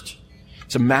first.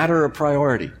 It's a matter of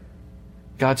priority.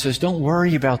 God says, don't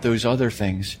worry about those other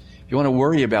things. If you want to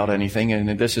worry about anything,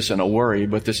 and this isn't a worry,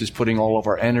 but this is putting all of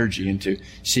our energy into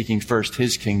seeking first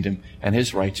His kingdom and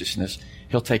His righteousness,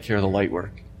 He'll take care of the light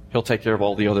work. He'll take care of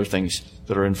all the other things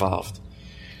that are involved.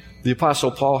 The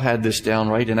Apostle Paul had this down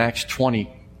right in Acts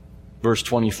 20, verse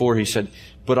 24. He said,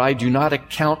 but I do not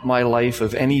account my life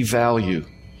of any value,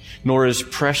 nor as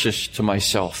precious to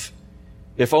myself,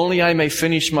 if only I may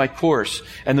finish my course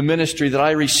and the ministry that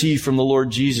I receive from the Lord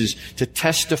Jesus to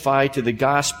testify to the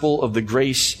gospel of the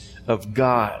grace of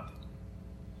God.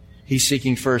 He's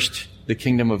seeking first the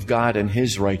kingdom of God and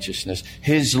His righteousness.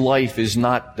 His life is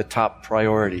not the top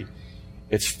priority.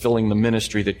 It's filling the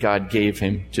ministry that God gave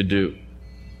him to do.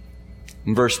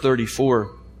 In verse 34,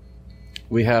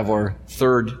 we have our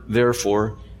third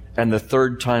therefore, and the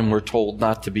third time we're told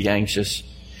not to be anxious.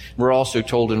 We're also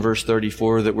told in verse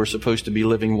 34 that we're supposed to be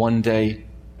living one day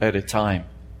at a time,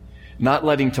 not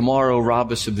letting tomorrow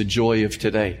rob us of the joy of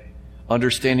today,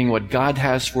 understanding what God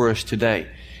has for us today,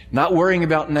 not worrying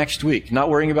about next week, not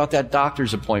worrying about that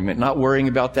doctor's appointment, not worrying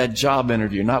about that job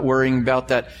interview, not worrying about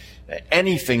that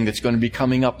anything that's going to be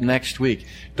coming up next week.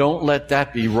 Don't let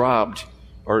that be robbed,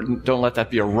 or don't let that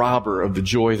be a robber of the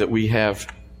joy that we have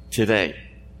today.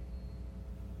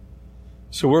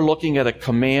 So we're looking at a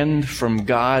command from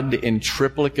God in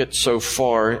triplicate so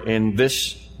far in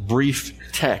this brief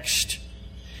text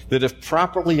that if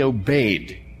properly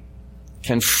obeyed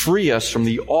can free us from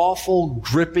the awful,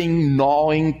 gripping,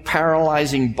 gnawing,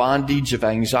 paralyzing bondage of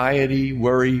anxiety,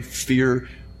 worry, fear,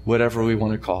 whatever we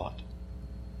want to call it.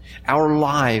 Our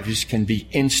lives can be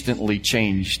instantly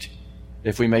changed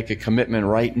if we make a commitment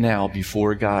right now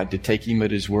before God to take Him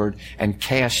at His word and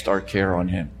cast our care on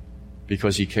Him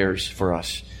because He cares for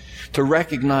us. To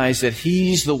recognize that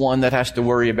He's the one that has to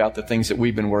worry about the things that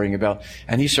we've been worrying about,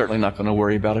 and He's certainly not going to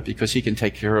worry about it because He can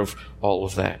take care of all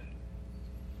of that.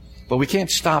 But we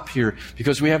can't stop here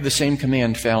because we have the same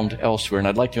command found elsewhere. And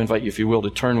I'd like to invite you, if you will, to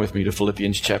turn with me to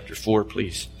Philippians chapter 4,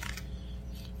 please.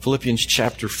 Philippians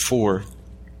chapter 4.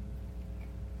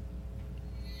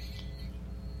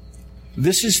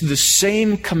 This is the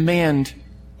same command,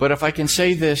 but if I can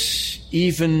say this,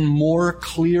 even more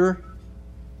clear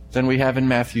than we have in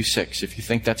Matthew 6, if you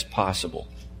think that's possible.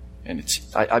 And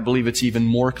I believe it's even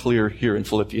more clear here in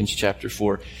Philippians chapter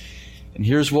 4. And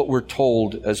here's what we're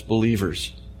told as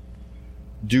believers.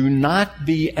 Do not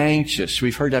be anxious.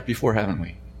 We've heard that before, haven't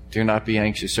we? Do not be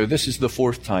anxious. So this is the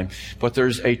fourth time. But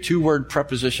there's a two-word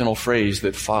prepositional phrase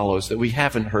that follows that we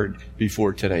haven't heard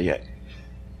before today yet.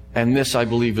 And this, I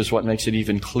believe, is what makes it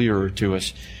even clearer to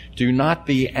us. Do not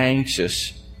be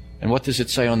anxious. And what does it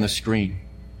say on the screen?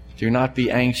 Do not be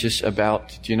anxious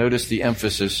about, do you notice the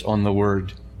emphasis on the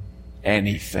word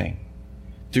anything?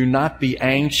 Do not be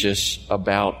anxious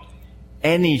about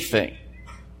anything.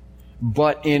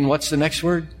 But in, what's the next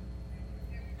word?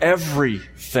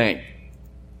 Everything.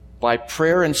 By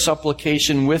prayer and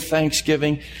supplication with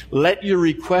thanksgiving, let your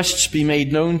requests be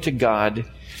made known to God,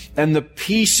 and the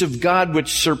peace of God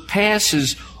which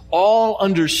surpasses all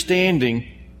understanding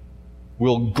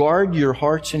will guard your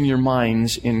hearts and your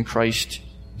minds in Christ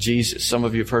Jesus. Some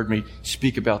of you have heard me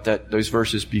speak about those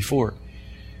verses before.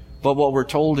 But what we're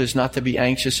told is not to be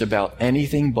anxious about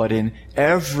anything, but in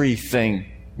everything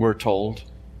we're told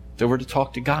that we're to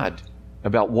talk to God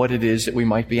about what it is that we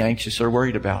might be anxious or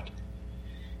worried about.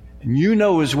 And you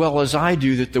know as well as I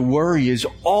do that the worry is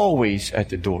always at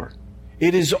the door.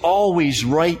 It is always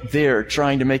right there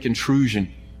trying to make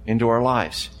intrusion into our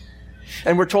lives.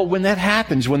 And we're told when that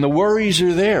happens, when the worries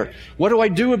are there, what do I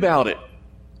do about it?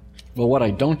 Well, what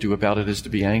I don't do about it is to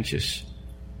be anxious.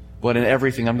 But in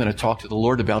everything, I'm going to talk to the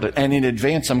Lord about it. And in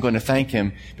advance, I'm going to thank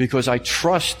Him because I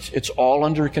trust it's all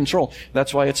under control.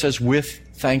 That's why it says with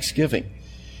thanksgiving.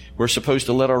 We're supposed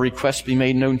to let our requests be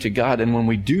made known to God. And when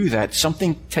we do that,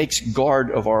 something takes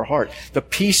guard of our heart. The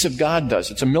peace of God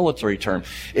does. It's a military term.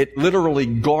 It literally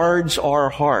guards our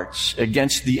hearts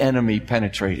against the enemy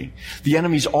penetrating. The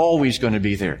enemy's always going to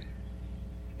be there.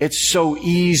 It's so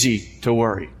easy to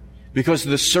worry because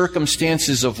the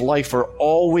circumstances of life are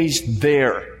always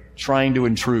there trying to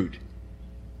intrude.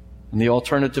 And the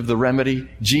alternative, the remedy,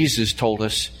 Jesus told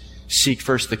us, seek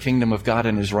first the kingdom of God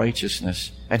and His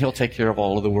righteousness, and He'll take care of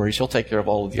all of the worries. He'll take care of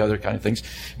all of the other kind of things.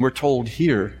 We're told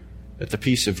here that the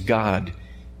peace of God,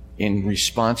 in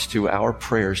response to our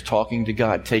prayers, talking to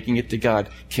God, taking it to God,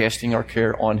 casting our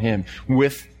care on Him,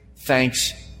 with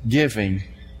thanksgiving,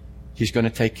 He's going to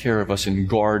take care of us and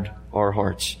guard our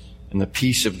hearts. And the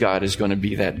peace of God is going to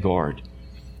be that guard.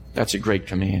 That's a great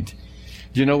command.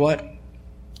 Do you know what?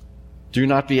 Do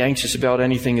not be anxious about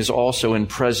anything is also in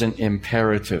present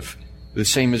imperative. The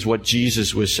same as what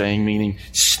Jesus was saying, meaning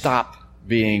stop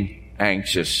being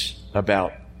anxious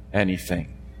about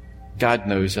anything. God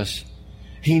knows us.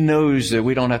 He knows that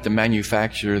we don't have to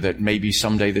manufacture that maybe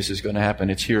someday this is going to happen.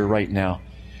 It's here right now.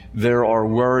 There are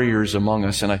worriers among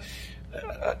us, and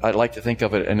I like to think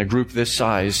of it in a group this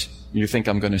size. You think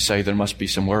I'm going to say there must be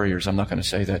some worriers. I'm not going to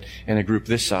say that. In a group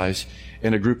this size,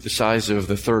 in a group the size of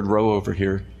the third row over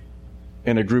here,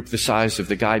 in a group the size of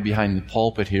the guy behind the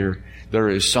pulpit here, there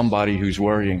is somebody who's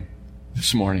worrying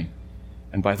this morning.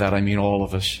 And by that I mean all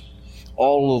of us.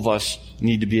 All of us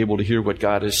need to be able to hear what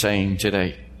God is saying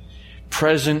today.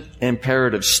 Present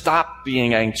imperative. Stop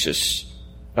being anxious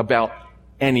about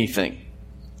anything.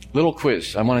 Little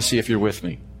quiz. I want to see if you're with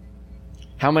me.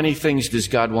 How many things does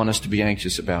God want us to be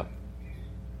anxious about?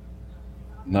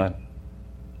 None.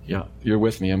 Yeah, you're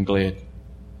with me. I'm glad.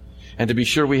 And to be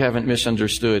sure we haven't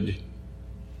misunderstood,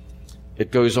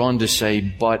 it goes on to say,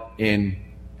 but in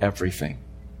everything.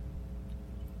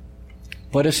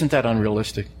 But isn't that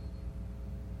unrealistic?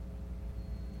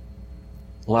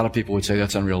 A lot of people would say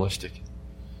that's unrealistic.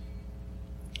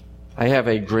 I have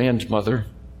a grandmother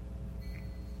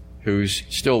who's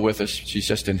still with us. She's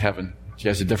just in heaven. She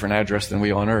has a different address than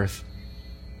we on earth.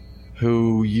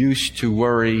 Who used to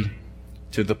worry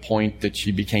to the point that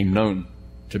she became known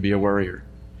to be a worrier.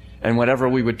 And whenever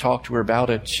we would talk to her about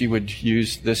it, she would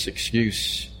use this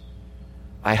excuse.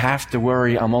 I have to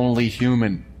worry, I'm only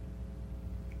human.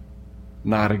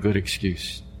 Not a good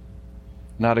excuse.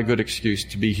 not a good excuse.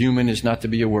 To be human is not to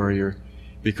be a worrier,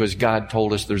 because God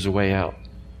told us there's a way out.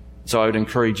 So I would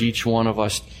encourage each one of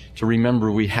us to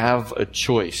remember we have a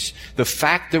choice. The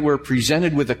fact that we're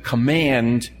presented with a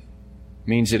command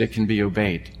means that it can be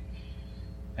obeyed.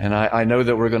 And I know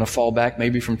that we're going to fall back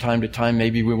maybe from time to time.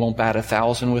 Maybe we won't bat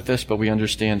 1,000 with this, but we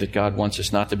understand that God wants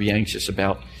us not to be anxious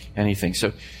about anything.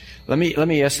 So let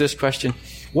me ask this question.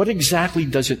 What exactly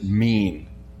does it mean,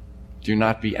 do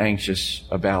not be anxious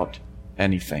about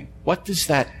anything? What does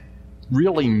that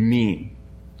really mean?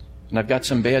 And I've got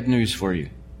some bad news for you.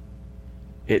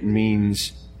 It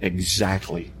means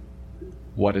exactly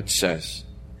what it says.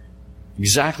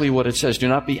 Exactly what it says. Do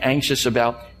not be anxious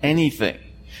about anything.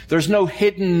 There's no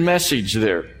hidden message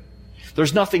there.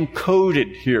 There's nothing coded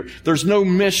here. There's no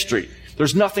mystery.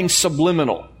 There's nothing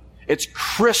subliminal. It's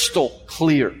crystal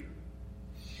clear.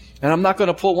 And I'm not going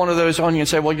to pull one of those on you and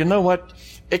say, well, you know what?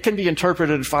 It can be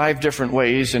interpreted 5 different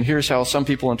ways, and here's how some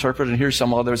people interpret it, and here's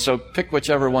some others, so pick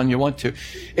whichever one you want to.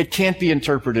 It can't be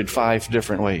interpreted 5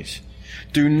 different ways.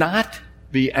 Do not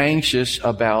be anxious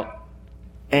about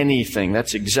anything.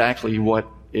 That's exactly what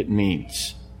it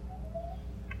means.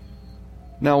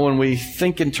 Now, when we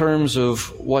think in terms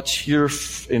of what's here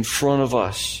in front of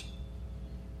us,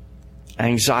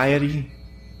 anxiety,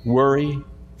 worry,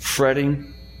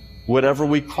 fretting, whatever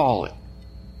we call it,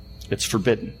 it's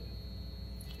forbidden.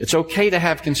 It's okay to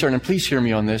have concern, and please hear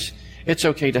me on this. It's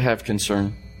okay to have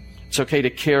concern. It's okay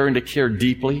to care and to care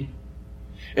deeply.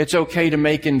 It's okay to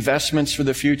make investments for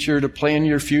the future, to plan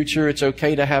your future. It's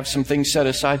okay to have some things set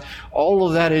aside. All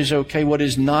of that is okay. What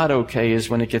is not okay is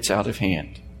when it gets out of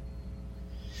hand.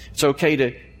 It's okay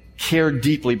to care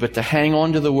deeply, but to hang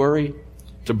on to the worry,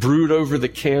 to brood over the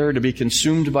care, to be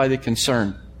consumed by the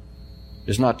concern,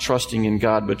 is not trusting in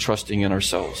God, but trusting in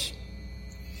ourselves.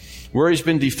 Worry's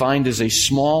been defined as a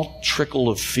small trickle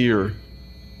of fear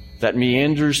that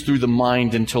meanders through the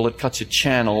mind until it cuts a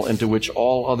channel into which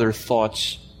all other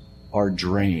thoughts are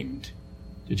drained.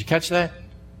 Did you catch that?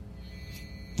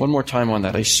 One more time on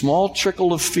that. A small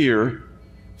trickle of fear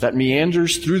that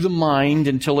meanders through the mind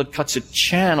until it cuts a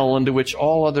channel into which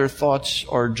all other thoughts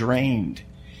are drained.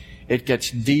 It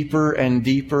gets deeper and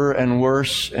deeper and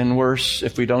worse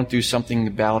if we don't do something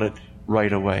about it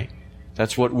right away.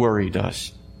 That's what worry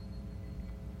does.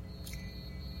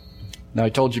 Now, I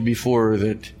told you before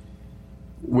that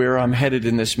where I'm headed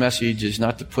in this message is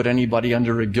not to put anybody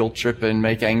under a guilt trip and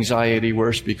make anxiety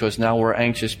worse because now we're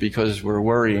anxious because we're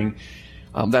worrying.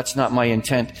 That's not my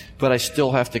intent, but I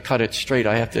still have to cut it straight.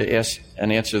 I have to ask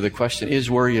and answer the question, is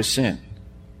worry a sin?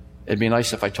 It'd be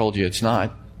nice if I told you it's not.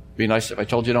 It'd be nice if I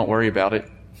told you don't worry about it.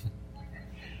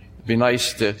 It'd be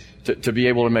nice to be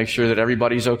able to make sure that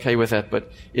everybody's okay with that.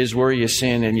 But is worry a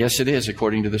sin? And yes, it is,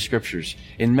 according to the Scriptures,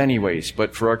 in many ways.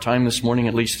 But for our time this morning,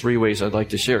 at least 3 ways I'd like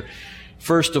to share.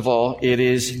 First of all, it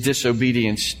is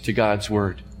disobedience to God's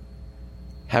Word.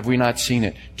 Have we not seen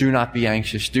it? Do not be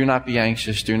anxious. Do not be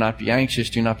anxious. Do not be anxious.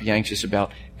 Do not be anxious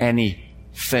about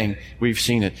anything. We've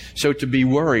seen it. So to be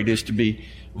worried is to be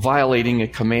violating a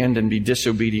command and be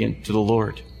disobedient to the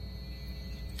Lord.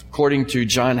 According to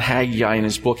John Haggai in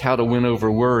his book, How to Win Over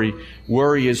Worry,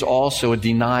 worry is also a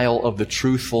denial of the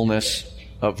truthfulness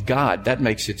of God. That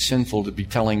makes it sinful to be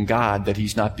telling God that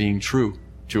He's not being true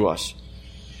to us.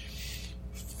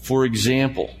 For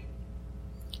example,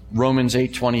 Romans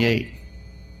 8:28.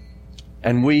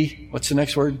 And we, what's the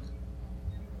next word?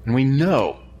 And we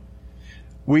know.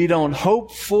 We don't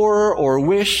hope for or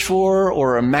wish for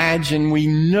or imagine. We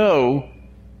know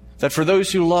that for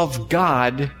those who love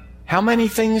God, how many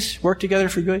things work together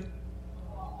for good?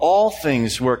 All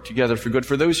things work together for good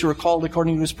for those who are called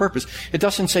according to His purpose. It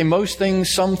doesn't say most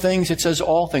things, some things. It says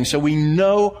all things. So we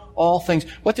know all things.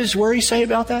 What does worry say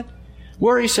about that?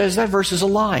 Worry says that verse is a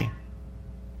lie.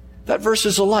 That verse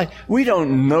is a lie. We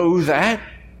don't know that.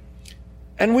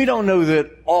 And we don't know that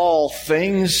all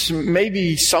things,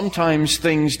 maybe sometimes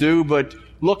things do, but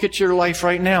look at your life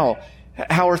right now.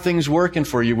 How are things working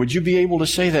for you? Would you be able to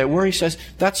say that? Worry says,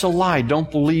 that's a lie. Don't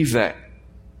believe that.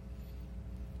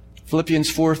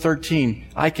 Philippians 4:13.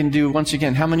 I can do, once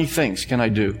again, how many things can I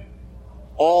do?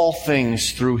 All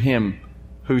things through Him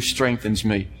who strengthens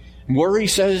me. Worry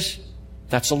says,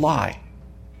 that's a lie.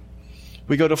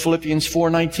 We go to Philippians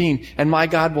 4:19. And my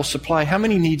God will supply. How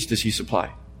many needs does He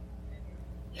supply?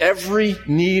 Every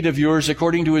need of yours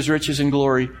according to His riches and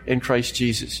glory in Christ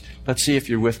Jesus. Let's see if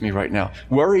you're with me right now.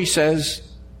 Worry says,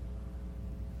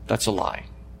 that's a lie.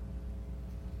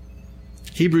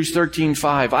 Hebrews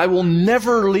 13:5. I will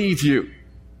never leave you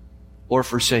or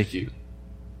forsake you.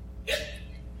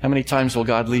 How many times will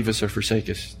God leave us or forsake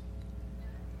us?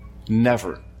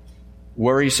 Never.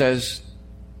 Worry says,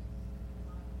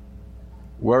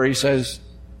 Worry says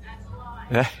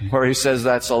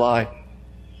that's a lie.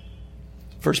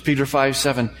 1 Peter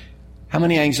 5:7. How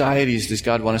many anxieties does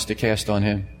God want us to cast on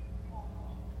Him?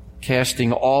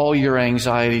 Casting all your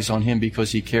anxieties on Him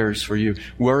because He cares for you.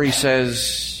 Worry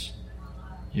says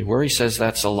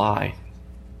that's a lie.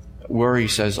 Worry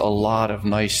says a lot of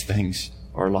nice things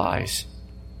are lies.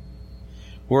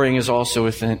 Worrying is also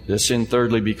a sin,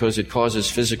 thirdly, because it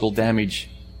causes physical damage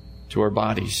to our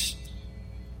bodies.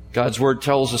 God's Word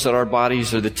tells us that our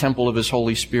bodies are the temple of His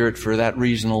Holy Spirit. For that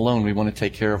reason alone, we want to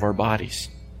take care of our bodies.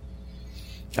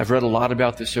 I've read a lot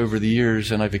about this over the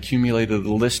years, and I've accumulated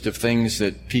a list of things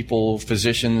that people,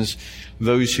 physicians,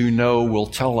 those who know will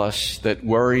tell us that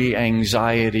worry,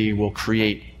 anxiety will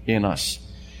create in us.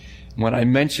 When I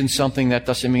mention something, that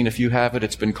doesn't mean if you have it,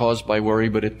 it's been caused by worry,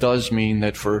 but it does mean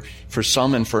that for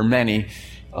some and for many,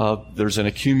 there's an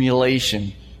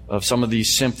accumulation of some of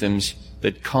these symptoms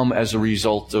that come as a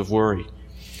result of worry.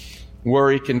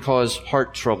 Worry can cause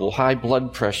heart trouble, high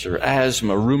blood pressure,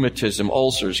 asthma, rheumatism,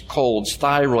 ulcers, colds,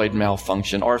 thyroid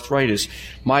malfunction, arthritis,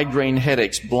 migraine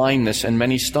headaches, blindness, and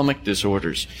many stomach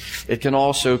disorders. It can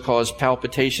also cause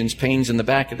palpitations, pains in the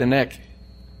back of the neck.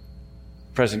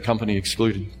 Present company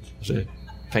excluded.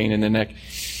 Pain in the neck.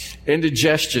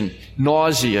 Indigestion,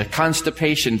 nausea,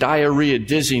 constipation, diarrhea,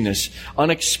 dizziness,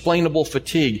 unexplainable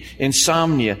fatigue,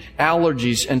 insomnia,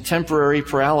 allergies, and temporary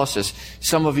paralysis.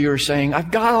 Some of you are saying, I've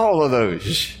got all of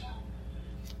those.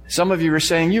 Some of you are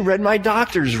saying, you read my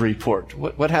doctor's report.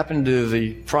 What happened to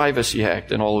the Privacy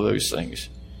Act and all of those things?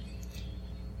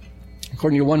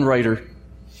 According to one writer,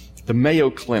 the Mayo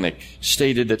Clinic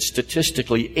stated that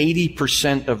statistically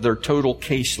 80% of their total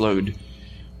caseload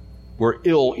were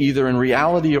ill either in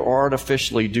reality or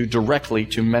artificially due directly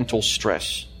to mental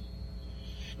stress.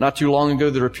 Not too long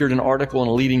ago, there appeared an article in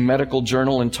a leading medical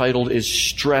journal entitled, Is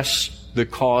Stress the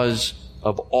Cause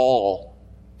of All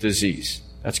Disease?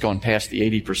 That's gone past the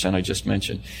 80% I just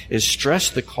mentioned. Is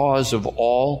stress the cause of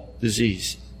all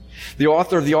disease? The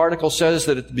author of the article says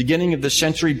that at the beginning of the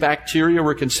century, bacteria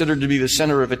were considered to be the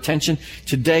center of attention.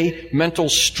 Today, mental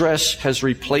stress has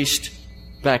replaced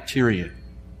bacteria.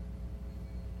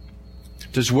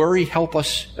 Does worry help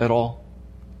us at all?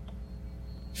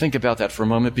 Think about that for a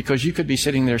moment, because you could be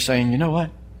sitting there saying, you know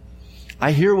what?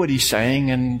 I hear what he's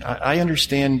saying, and I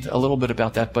understand a little bit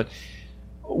about that, but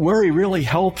worry really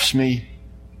helps me.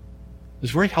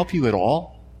 Does worry help you at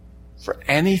all? For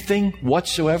anything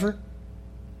whatsoever?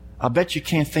 I'll bet you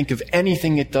can't think of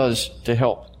anything it does to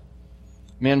help.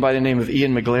 A man by the name of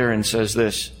Ian McLaren says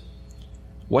this: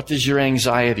 what does your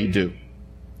anxiety do?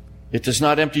 It does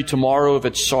not empty tomorrow of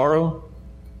its sorrow,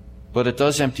 but it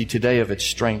does empty today of its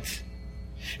strength.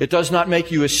 It does not make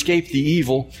you escape the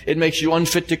evil. It makes you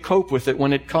unfit to cope with it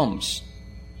when it comes.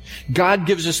 God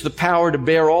gives us the power to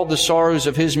bear all the sorrows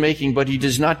of His making, but He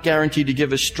does not guarantee to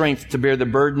give us strength to bear the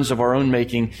burdens of our own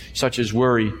making, such as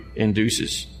worry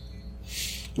induces.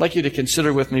 I'd like you to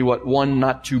consider with me what one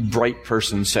not too bright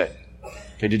person said.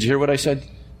 Okay, did you hear what I said?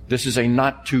 This is a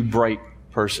not too bright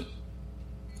person.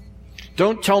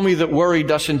 Don't tell me that worry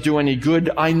doesn't do any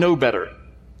good. I know better.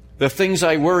 The things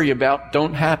I worry about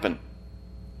don't happen.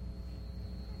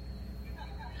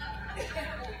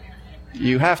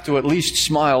 You have to at least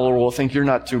smile, or we'll think you're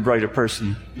not too bright a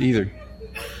person either.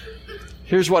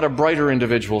 Here's what a brighter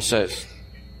individual says.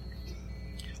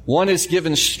 One is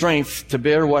given strength to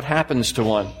bear what happens to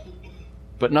one,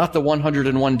 but not the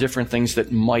 101 different things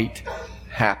that might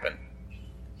happen.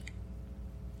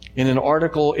 In an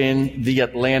article in The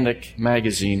Atlantic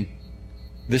magazine,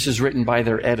 this is written by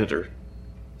their editor,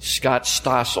 Scott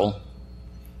Stossel,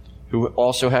 who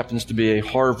also happens to be a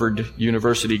Harvard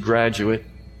University graduate,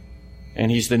 and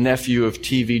he's the nephew of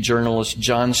TV journalist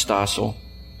John Stossel.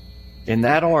 In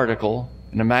that article,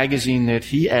 in a magazine that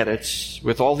he edits,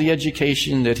 with all the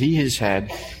education that he has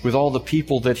had, with all the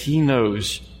people that he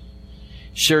knows,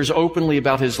 shares openly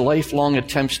about his lifelong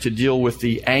attempts to deal with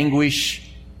the anguish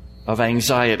of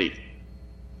anxiety.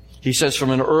 He says, from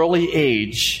an early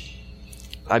age,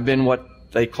 I've been what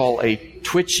they call a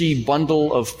twitchy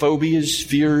bundle of phobias,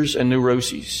 fears, and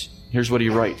neuroses. Here's what he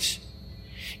writes.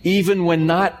 Even when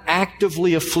not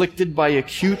actively afflicted by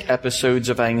acute episodes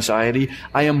of anxiety,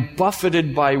 I am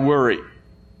buffeted by worry.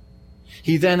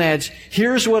 He then adds,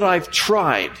 here's what I've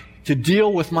tried to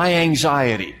deal with my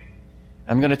anxiety.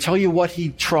 I'm going to tell you what he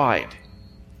tried.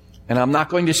 And I'm not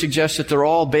going to suggest that they're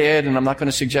all bad, and I'm not going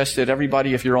to suggest that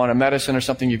everybody, if you're on a medicine or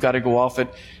something, you've got to go off it.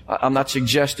 I'm not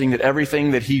suggesting that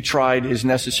everything that he tried is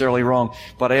necessarily wrong,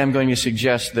 but I am going to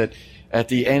suggest that at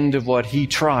the end of what he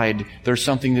tried, there's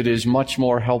something that is much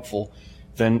more helpful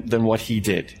than what he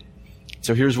did.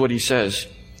 So here's what he says.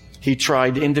 He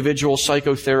tried individual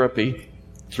psychotherapy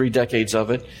 3 decades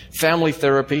of it, family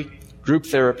therapy, group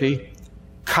therapy,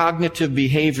 cognitive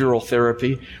behavioral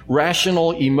therapy,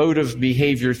 rational emotive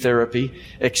behavior therapy,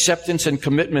 acceptance and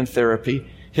commitment therapy,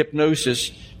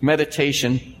 hypnosis,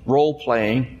 meditation,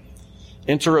 role-playing,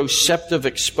 interoceptive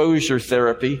exposure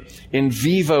therapy, in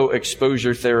vivo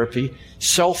exposure therapy,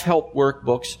 self-help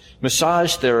workbooks,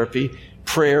 massage therapy,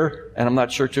 prayer, and I'm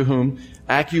not sure to whom,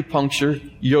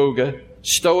 acupuncture, yoga,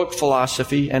 Stoic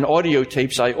philosophy, and audio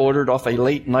tapes I ordered off a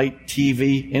late-night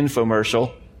TV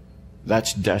infomercial.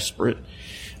 That's desperate.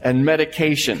 And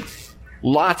medication.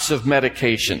 Lots of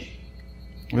medication.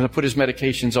 I'm going to put his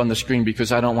medications on the screen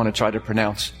because I don't want to try to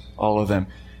pronounce all of them.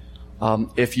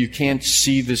 If you can't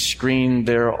see the screen,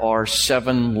 there are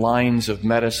 7 lines of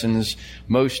medicines,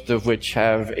 most of which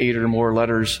have 8 or more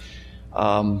letters.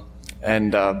 That's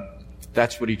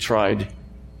what he tried,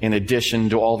 in addition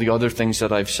to all the other things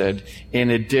that I've said,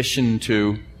 in addition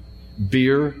to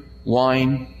beer,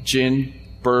 wine, gin,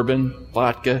 bourbon,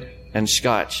 vodka, and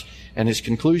scotch. And his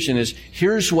conclusion is,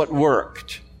 here's what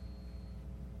worked.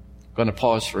 I'm going to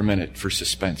pause for a minute for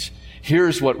suspense.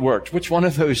 Here's what worked. Which one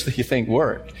of those do you think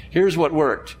worked? Here's what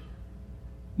worked.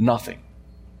 Nothing.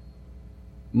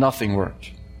 Nothing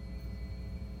worked.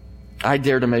 I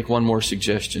dare to make one more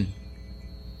suggestion.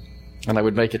 And I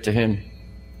would make it to him.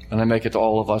 And I make it to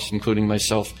all of us, including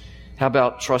myself. How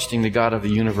about trusting the God of the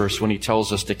universe when he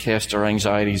tells us to cast our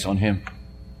anxieties on him?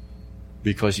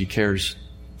 Because he cares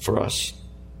for us.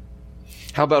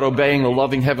 How about obeying the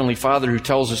loving Heavenly Father who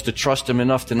tells us to trust him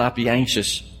enough to not be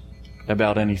anxious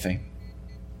about anything?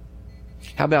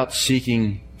 How about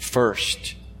seeking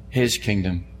first his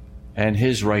kingdom and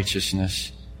his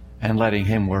righteousness and letting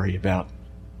him worry about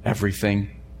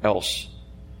everything else?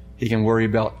 He can worry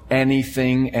about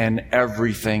anything and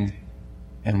everything,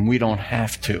 and we don't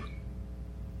have to.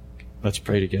 Let's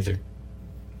pray together.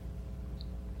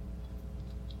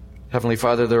 Heavenly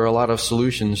Father, there are a lot of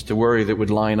solutions to worry that would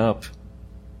line up.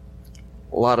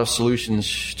 A lot of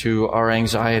solutions to our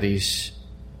anxieties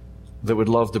that would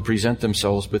love to present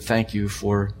themselves, but thank you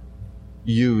for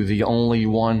you, the only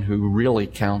one who really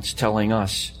counts, telling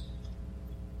us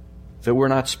that we're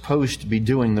not supposed to be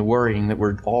doing the worrying that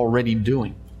we're already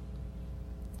doing.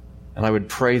 And I would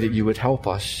pray that you would help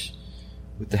us,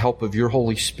 with the help of your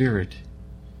Holy Spirit,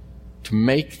 to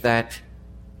make that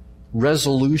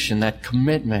resolution, that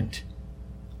commitment,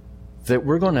 that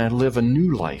we're going to live a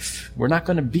new life. We're not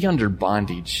going to be under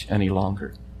bondage any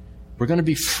longer. We're going to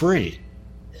be free.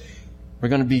 We're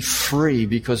going to be free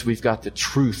because we've got the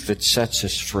truth that sets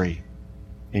us free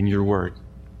in your word.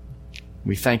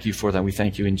 We thank you for that. We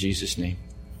thank you in Jesus' name.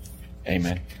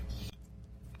 Amen.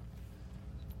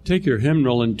 Take your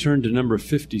hymnal and turn to number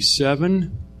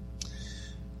 57.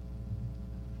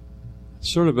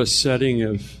 Sort of a setting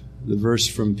of the verse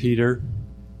from Peter.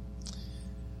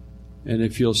 And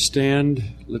if you'll stand,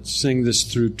 let's sing this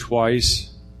through twice.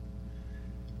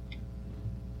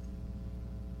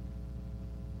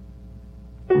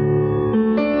 Death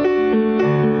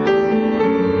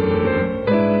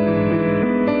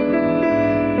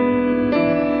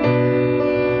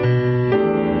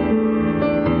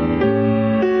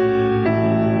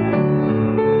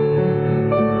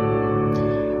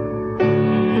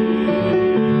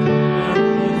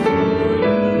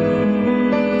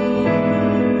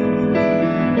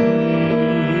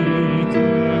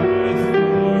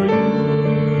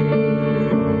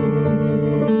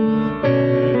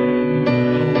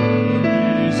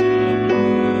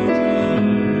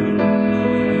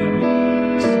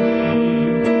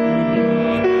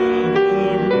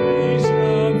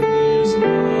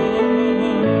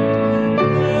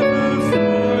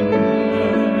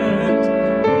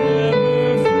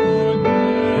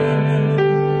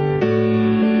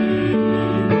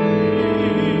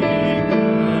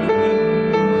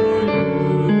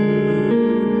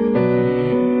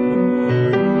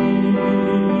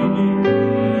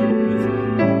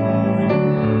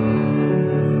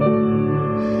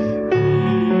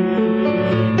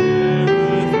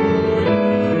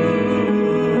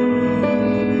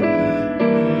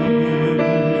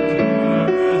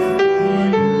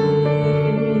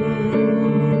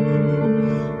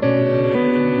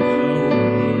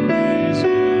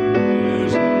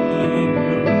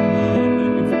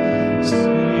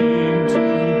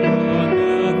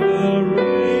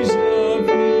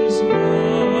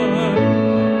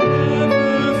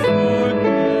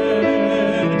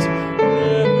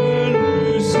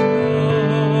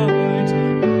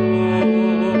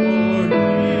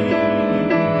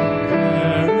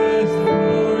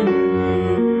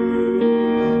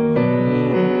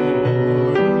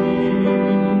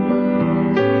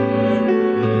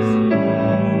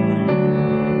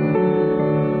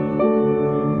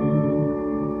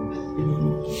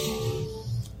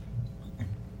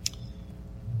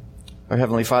Our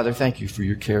Heavenly Father, thank you for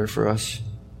your care for us.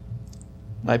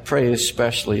 I pray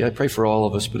for all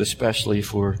of us, but especially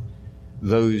for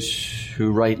those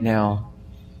who right now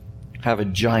have a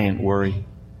giant worry,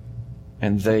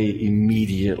 and they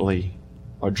immediately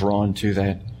are drawn to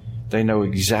that. They know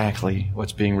exactly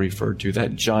what's being referred to,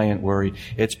 that giant worry.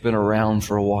 It's been around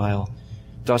for a while.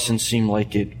 Doesn't seem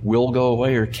like it will go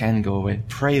away or can go away.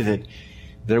 Pray that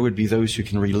there would be those who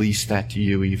can release that to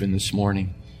you even this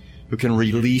morning, who can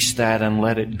release that and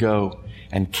let it go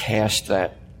and cast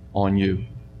that on you.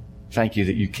 Thank you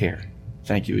that you care.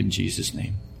 Thank you in Jesus'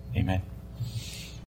 name. Amen.